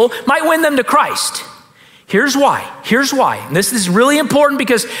those people might win them to Christ? Here's why. And this is really important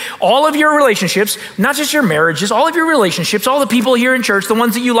because all of your relationships, not just your marriages, all of your relationships, all the people here in church, the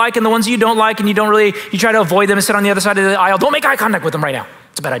ones that you like and the ones that you don't like, and you try to avoid them and sit on the other side of the aisle. Don't make eye contact with them right now.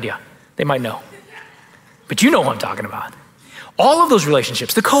 It's a bad idea. They might know. But you know what I'm talking about. All of those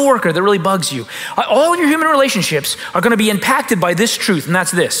relationships, the coworker that really bugs you, all of your human relationships are going to be impacted by this truth, and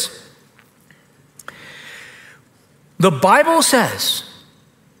that's this. The Bible says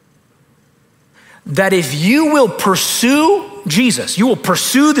that if you will pursue Jesus, you will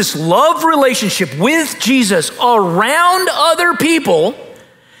pursue this love relationship with Jesus around other people,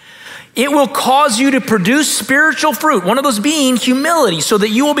 it will cause you to produce spiritual fruit, one of those being humility, so that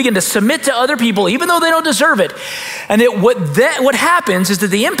you will begin to submit to other people, even though they don't deserve it. And what happens is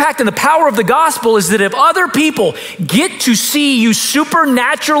that the impact and the power of the gospel is that if other people get to see you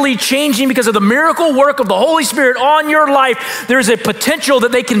supernaturally changing because of the miracle work of the Holy Spirit on your life, there's a potential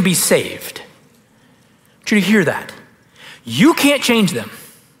that they can be saved. I want you to hear that. You can't change them.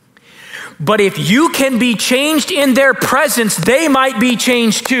 But if you can be changed in their presence, they might be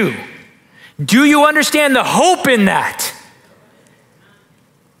changed too. Do you understand the hope in that?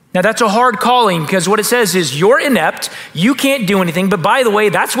 Now that's a hard calling because what it says is you're inept, you can't do anything, but by the way,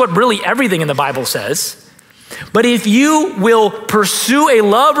 that's what really everything in the Bible says. But if you will pursue a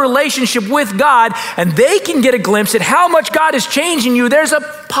love relationship with God and they can get a glimpse at how much God is changing you, there's a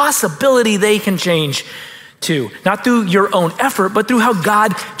possibility they can change too. Not through your own effort, but through how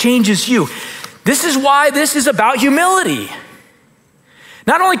God changes you. This is why this is about humility.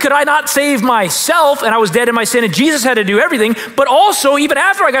 Not only could I not save myself and I was dead in my sin and Jesus had to do everything, but also even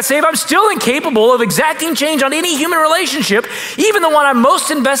after I got saved, I'm still incapable of exacting change on any human relationship, even the one I'm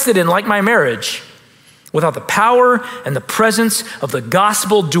most invested in, like my marriage, without the power and the presence of the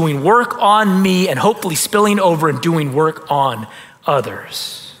gospel doing work on me and hopefully spilling over and doing work on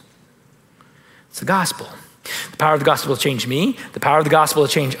others. It's the gospel. The power of the gospel to change me, the power of the gospel to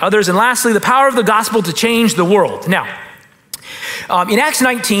change others, and lastly, the power of the gospel to change the world. Now, in Acts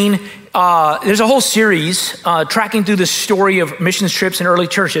 19, there's a whole series tracking through the story of missions trips in early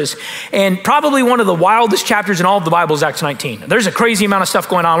churches, and probably one of the wildest chapters in all of the Bible is Acts 19. There's a crazy amount of stuff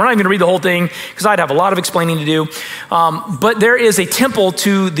going on. We're not even going to read the whole thing because I'd have a lot of explaining to do, but there is a temple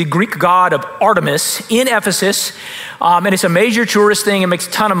to the Greek god of Artemis in Ephesus, and it's a major tourist thing and makes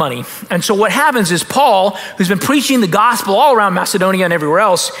a ton of money. And so what happens is Paul, who's been preaching the gospel all around Macedonia and everywhere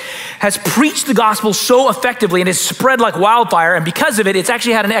else, has preached the gospel so effectively and it's spread like wildfire, and because of it, it's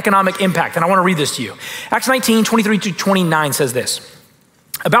actually had an economic impact. And I want to read this to you. Acts 19, 23 to 29 says this.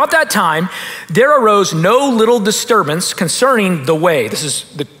 About that time, there arose no little disturbance concerning the way. This is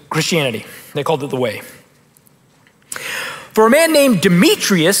the Christianity. They called it the way. For a man named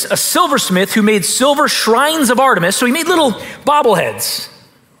Demetrius, a silversmith who made silver shrines of Artemis. So he made little bobbleheads.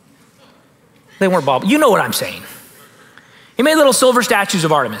 They weren't bobble. You know what I'm saying. He made little silver statues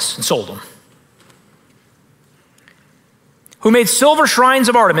of Artemis and sold them. Who made silver shrines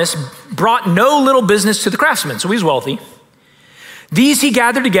of Artemis, brought no little business to the craftsmen. So he's wealthy. These he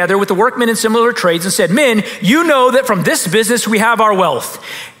gathered together with the workmen in similar trades and said, men, you know that from this business we have our wealth.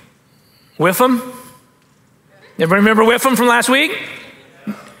 Whiffam? Everybody remember Whiffam from last week?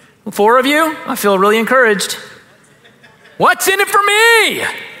 4 of you? I feel really encouraged. What's in it for me?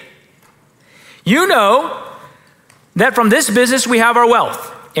 You know that from this business we have our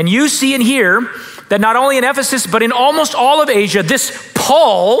wealth. And you see and hear that not only in Ephesus, but in almost all of Asia, this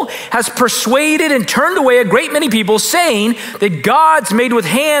Paul has persuaded and turned away a great many people, saying that gods made with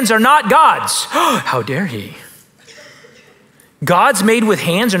hands are not gods. How dare he? Gods made with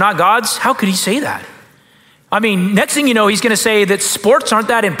hands are not gods? How could he say that? I mean, next thing you know, he's going to say that sports aren't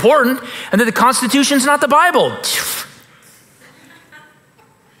that important and that the Constitution's not the Bible.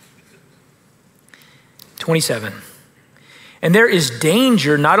 27. And there is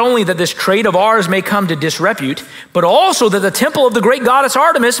danger not only that this trade of ours may come to disrepute, but also that the temple of the great goddess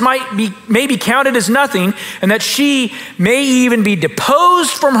Artemis may be counted as nothing, and that she may even be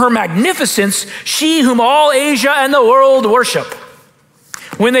deposed from her magnificence, she whom all Asia and the world worship.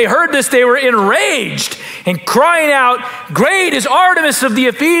 When they heard this, they were enraged and crying out, great is Artemis of the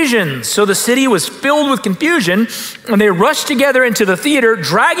Ephesians. So the city was filled with confusion, and they rushed together into the theater,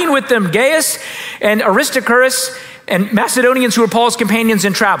 dragging with them Gaius and Aristarchus and Macedonians who were Paul's companions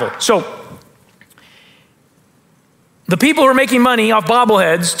in travel. So the people who are making money off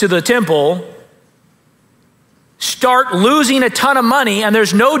bobbleheads to the temple start losing a ton of money, and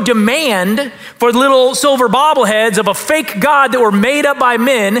there's no demand for little silver bobbleheads of a fake god that were made up by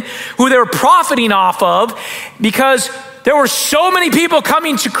men who they were profiting off of, because there were so many people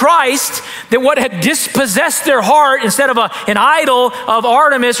coming to Christ that what had dispossessed their heart, instead of an idol of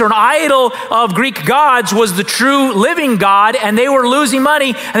Artemis or an idol of Greek gods, was the true living God, and they were losing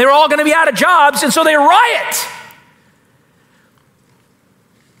money, and they were all going to be out of jobs, and so they riot.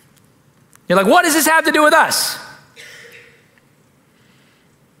 You're like, what does this have to do with us?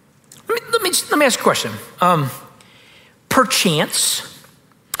 Let me ask you a question. Perchance,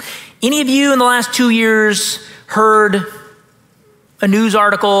 any of you in the last 2 years heard a news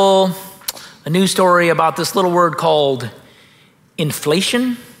article, a news story about this little word called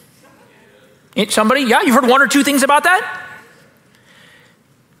inflation? Somebody? Yeah, you've heard 1 or 2 things about that?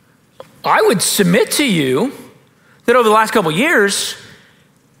 I would submit to you that over the last couple of years,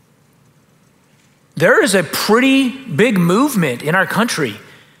 there is a pretty big movement in our country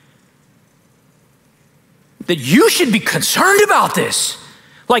that you should be concerned about this.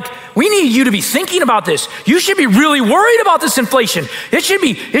 Like, we need you to be thinking about this. You should be really worried about this inflation. It should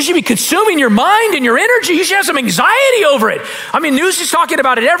be consuming your mind and your energy. You should have some anxiety over it. I mean, news is talking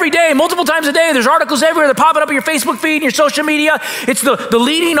about it every day, multiple times a day. There's articles everywhere that popping up in your Facebook feed and your social media. It's the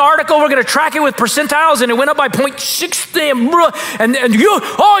leading article. We're going to track it with percentiles, and it went up by 0.6. And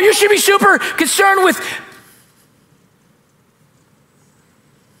you should be super concerned with.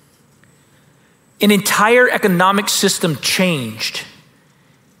 An entire economic system changed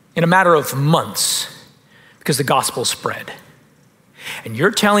in a matter of months because the gospel spread. And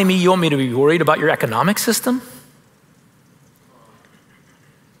you're telling me you want me to be worried about your economic system?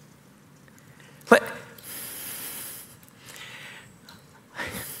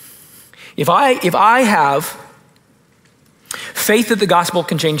 If I have faith that the gospel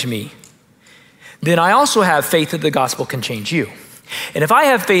can change me, then I also have faith that the gospel can change you. And if I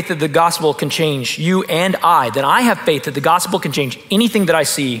have faith that the gospel can change you and I, then I have faith that the gospel can change anything that I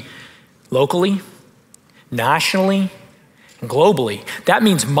see locally, nationally, and globally. That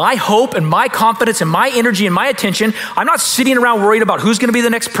means my hope and my confidence and my energy and my attention, I'm not sitting around worried about who's gonna be the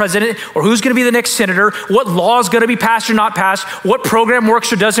next president or who's gonna be the next senator, what law is gonna be passed or not passed, what program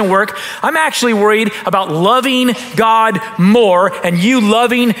works or doesn't work. I'm actually worried about loving God more and you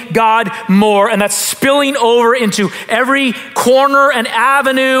loving God more, and that's spilling over into every corner and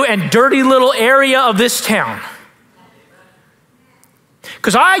avenue and dirty little area of this town.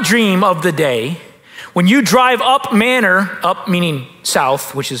 Because I dream of the day when you drive up Manor, up meaning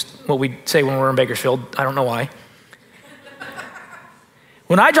south, which is what we say when we're in Bakersfield, I don't know why.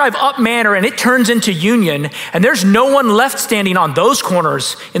 When I drive up Manor and it turns into Union and there's no one left standing on those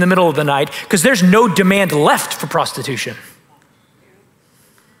corners in the middle of the night because there's no demand left for prostitution.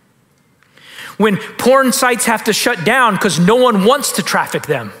 When porn sites have to shut down because no one wants to traffic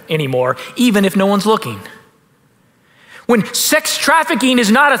them anymore, even if no one's looking. When sex trafficking is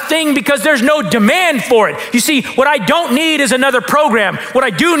not a thing because there's no demand for it. You see, what I don't need is another program. What I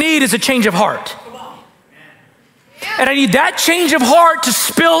do need is a change of heart. And I need that change of heart to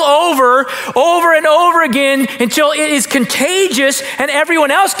spill over and over again until it is contagious and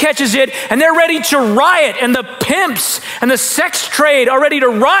everyone else catches it and they're ready to riot, and the pimps and the sex trade are ready to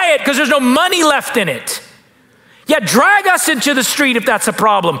riot because there's no money left in it. Yeah, drag us into the street if that's a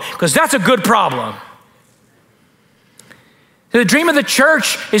problem, because that's a good problem. The dream of the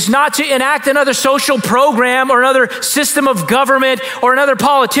church is not to enact another social program or another system of government or another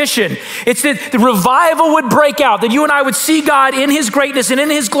politician. It's that the revival would break out, that you and I would see God in his greatness and in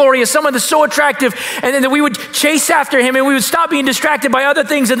his glory as someone that's so attractive, and then that we would chase after him and we would stop being distracted by other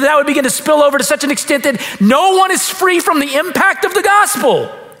things, and that would begin to spill over to such an extent that no one is free from the impact of the gospel.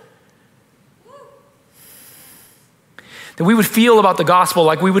 That we would feel about the gospel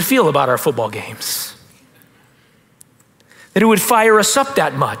like we would feel about our football games. That it would fire us up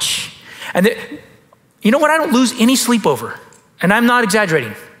that much. And that, you know what I don't lose any sleep over? And I'm not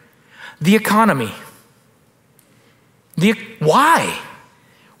exaggerating. The economy. Why?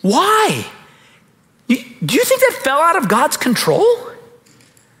 Why? Do you think that fell out of God's control?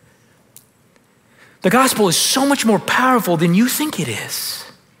 The gospel is so much more powerful than you think it is.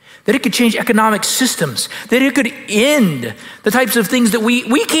 That it could change economic systems. That it could end the types of things that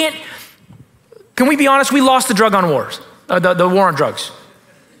we can't. Can we be honest? We lost the drug on wars. The war on drugs.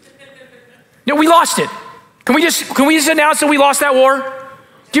 You know, we lost it. Can we just announce that we lost that war?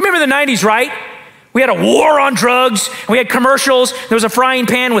 Do you remember the 90s, right? We had a war on drugs, and we had commercials. There was a frying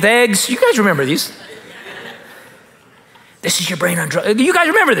pan with eggs. You guys remember these? This is your brain on drugs. You guys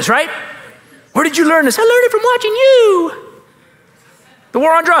remember this, right? Where did you learn this? I learned it from watching you. The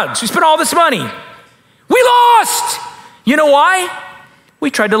war on drugs. We spent all this money. We lost. You know why?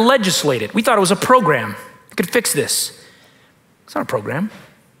 We tried to legislate it. We thought it was a program that could fix this. It's not a program.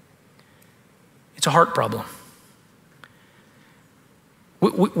 It's a heart problem.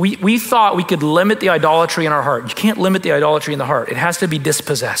 We thought we could limit the idolatry in our heart. You can't limit the idolatry in the heart. It has to be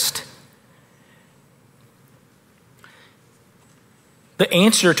dispossessed. The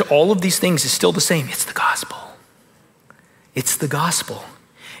answer to all of these things is still the same. It's the gospel. It's the gospel.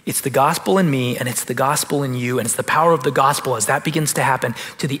 It's the gospel in me, and it's the gospel in you, and it's the power of the gospel as that begins to happen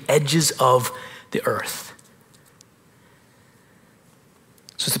to the edges of the earth.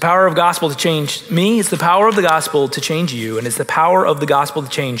 So it's the power of gospel to change me, it's the power of the gospel to change you, and it's the power of the gospel to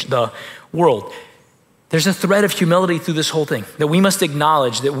change the world. There's a thread of humility through this whole thing, that we must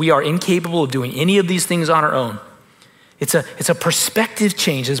acknowledge that we are incapable of doing any of these things on our own. It's a perspective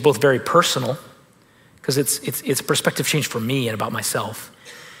change that's both very personal, because it's a perspective change for me and about myself.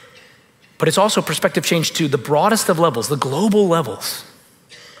 But it's also a perspective change to the broadest of levels, the global levels.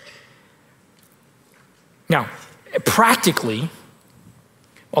 Now, practically,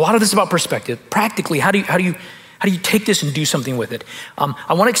 a lot of this is about perspective. Practically, how do you take this and do something with it?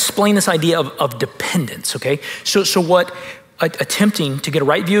 I want to explain this idea of dependence, okay? So what attempting to get a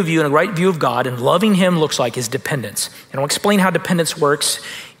right view of you and a right view of God and loving him looks like is dependence. And I'll explain how dependence works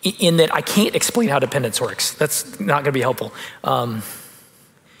in that I can't explain how dependence works. That's not going to be helpful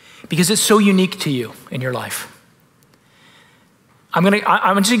because it's so unique to you in your life. I'm just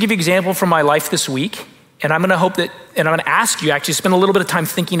going to give you an example from my life this week. And I'm gonna ask you actually spend a little bit of time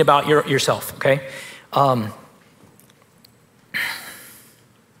thinking about yourself, okay?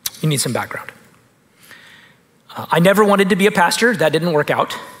 You need some background. I never wanted to be a pastor. That didn't work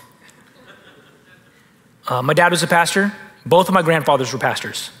out. My dad was a pastor. Both of my grandfathers were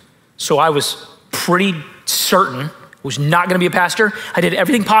pastors. So I was pretty certain was not gonna be a pastor. I did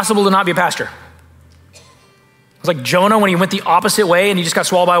everything possible to not be a pastor. I was like Jonah when he went the opposite way and he just got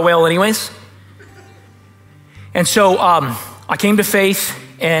swallowed by a whale anyways. And so I came to faith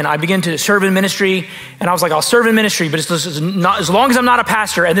and I began to serve in ministry, and I was like, I'll serve in ministry, but it's not, as long as I'm not a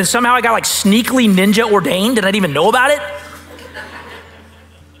pastor. And then somehow I got like sneakily ninja ordained and I didn't even know about it.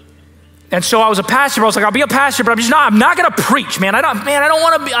 And so I was a pastor, but I was like, I'll be a pastor, but I'm not gonna preach, man. I don't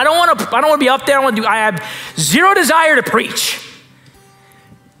wanna be up there. I have zero desire to preach.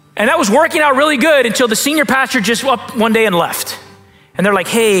 And that was working out really good until the senior pastor just up one day and left. And they're like,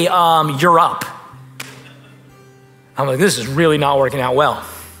 hey, you're up. I'm like, this is really not working out well.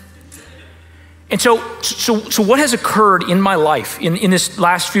 And so what has occurred in my life in this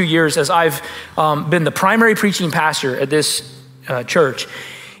last few years as I've been the primary preaching pastor at this church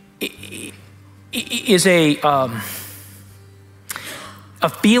is a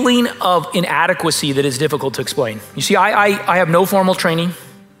feeling of inadequacy that is difficult to explain. You see, I have no formal training.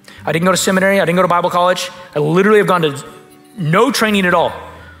 I didn't go to seminary. I didn't go to Bible college. I literally have gone to no training at all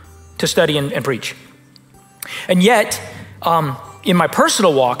to study and preach. And yet, in my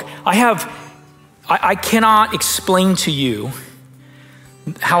personal walk, I cannot explain to you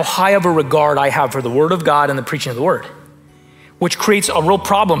how high of a regard I have for the Word of God and the preaching of the Word, which creates a real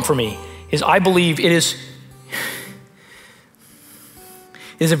problem for me, is I believe it is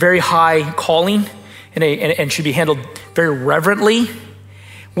a very high calling and should be handled very reverently,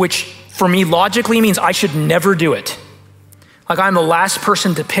 which for me logically means I should never do it. Like I'm the last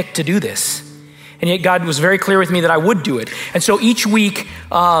person to pick to do this. And yet God was very clear with me that I would do it. And so each week,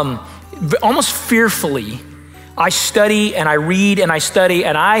 almost fearfully, I study and I read and I study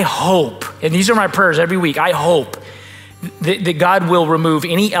and I hope, and these are my prayers every week, I hope that God will remove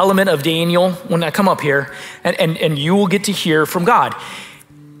any element of Daniel when I come up here and you will get to hear from God.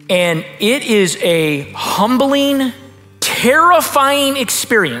 And it is a humbling, terrifying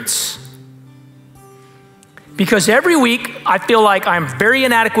experience. Because every week I feel like I'm very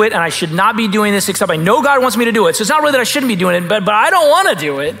inadequate and I should not be doing this, except I know God wants me to do it. So it's not really that I shouldn't be doing it, but I don't want to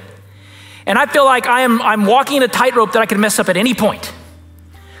do it. And I feel like I'm walking a tightrope that I could mess up at any point.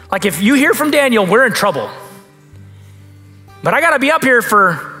 Like if you hear from Daniel, we're in trouble. But I got to be up here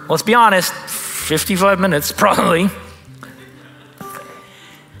for, let's be honest, 55 minutes probably.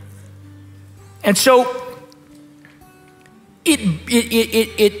 And so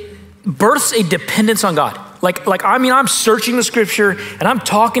it births a dependence on God. I'm searching the scripture and I'm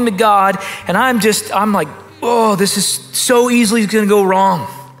talking to God and I'm like, oh, this is so easily gonna go wrong.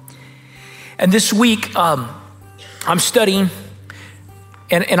 And this week, I'm studying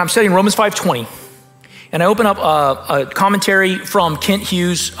and I'm studying Romans 5:20. And I open up a commentary from Kent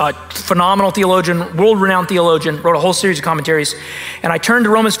Hughes, a phenomenal theologian, world-renowned theologian, wrote a whole series of commentaries. And I turn to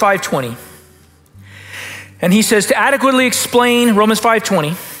Romans 5:20. And he says, to adequately explain Romans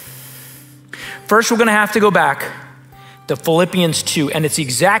 5:20, first, we're gonna have to go back to Philippians 2, and it's the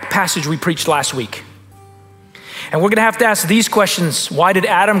exact passage we preached last week. And we're gonna have to ask these questions. Why did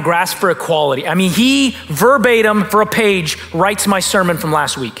Adam grasp for equality? I mean, he verbatim for a page writes my sermon from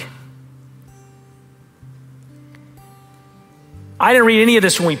last week. I didn't read any of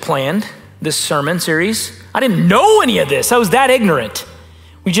this when we planned this sermon series. I didn't know any of this. I was that ignorant.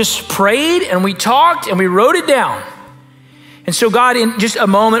 We just prayed and we talked and we wrote it down. And so God, in just a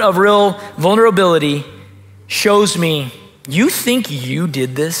moment of real vulnerability, shows me, you think you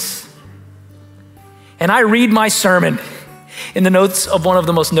did this? And I read my sermon in the notes of one of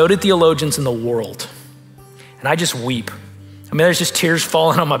the most noted theologians in the world. And I just weep. I mean, there's just tears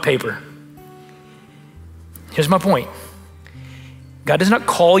falling on my paper. Here's my point. God does not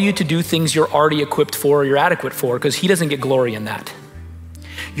call you to do things you're already equipped for or you're adequate for, because he doesn't get glory in that.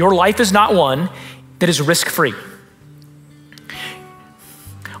 Your life is not one that is risk-free.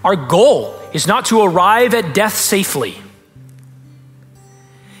 Our goal is not to arrive at death safely.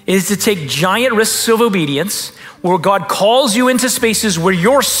 It is to take giant risks of obedience where God calls you into spaces where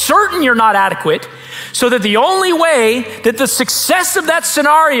you're certain you're not adequate, so that the only way that the success of that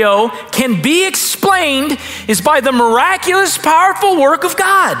scenario can be explained is by the miraculous, powerful work of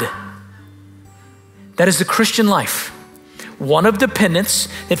God. That is the Christian life. One of dependence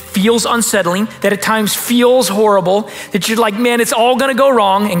that feels unsettling, that at times feels horrible, that you're like, man, it's all gonna go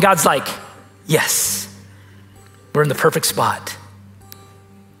wrong. And God's like, yes, we're in the perfect spot.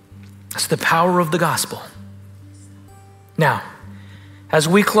 That's the power of the gospel. Now, as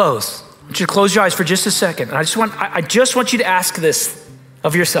we close, I want you to close your eyes for just a second. And I just want you to ask this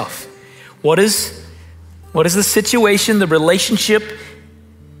of yourself. What is the situation, the relationship,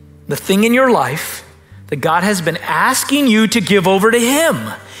 the thing in your life that God has been asking you to give over to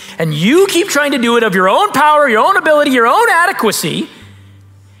him? And you keep trying to do it of your own power, your own ability, your own adequacy.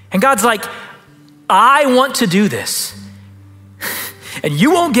 And God's like, I want to do this. And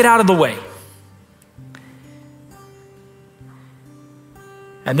you won't get out of the way.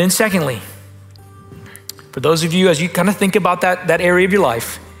 And then secondly, for those of you, as you kind of think about that area of your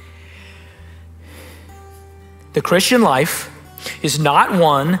life, the Christian life is not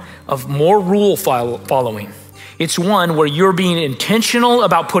one of more rule following. It's one where you're being intentional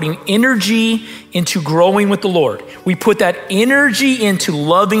about putting energy into growing with the Lord. We put that energy into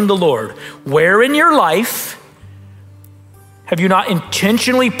loving the Lord. Where in your life have you not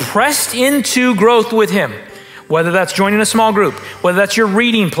intentionally pressed into growth with Him? Whether that's joining a small group, whether that's your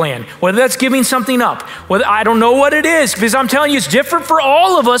reading plan, whether that's giving something up, whether I don't know what it is, because I'm telling you it's different for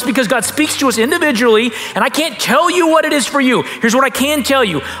all of us because God speaks to us individually, and I can't tell you what it is for you. Here's what I can tell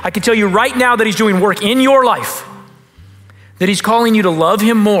you. I can tell you right now that He's doing work in your life, that He's calling you to love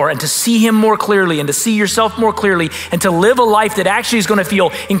Him more and to see Him more clearly and to see yourself more clearly and to live a life that actually is going to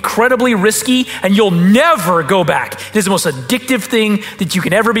feel incredibly risky and you'll never go back. It is the most addictive thing that you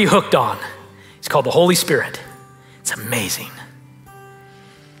can ever be hooked on. It's called the Holy Spirit. It's amazing.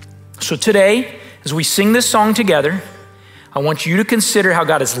 So today, as we sing this song together, I want you to consider how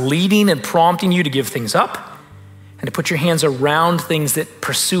God is leading and prompting you to give things up and to put your hands around things that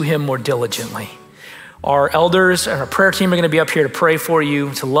pursue Him more diligently. Our elders and our prayer team are going to be up here to pray for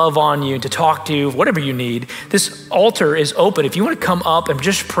you, to love on you, to talk to you, whatever you need. This altar is open. If you want to come up and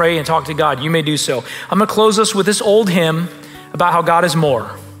just pray and talk to God, you may do so. I'm going to close us with this old hymn about how God is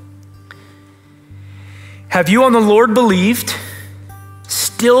more. Have you on the Lord believed?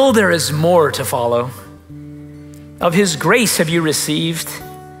 Still there is more to follow. Of His grace have you received?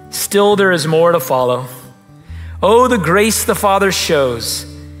 Still there is more to follow. Oh, the grace the Father shows.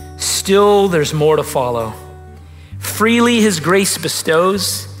 Still there's more to follow. Freely His grace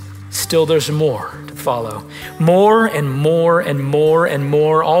bestows. Still there's more to follow. More and more and more and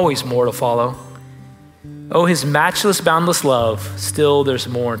more, always more to follow. Oh, His matchless, boundless love. Still there's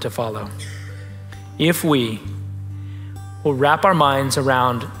more to follow. If we will wrap our minds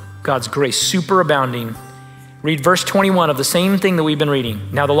around God's grace superabounding, read verse 21 of the same thing that we've been reading.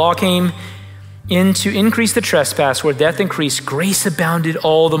 Now the law came in to increase the trespass, where death increased, grace abounded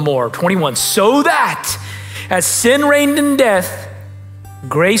all the more. 21, so that as sin reigned in death,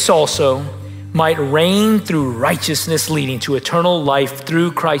 grace also might reign through righteousness, leading to eternal life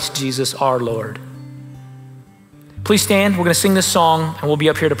through Christ Jesus our Lord. Please stand. We're going to sing this song, and we'll be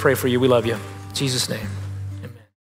up here to pray for you. We love you. In Jesus' name.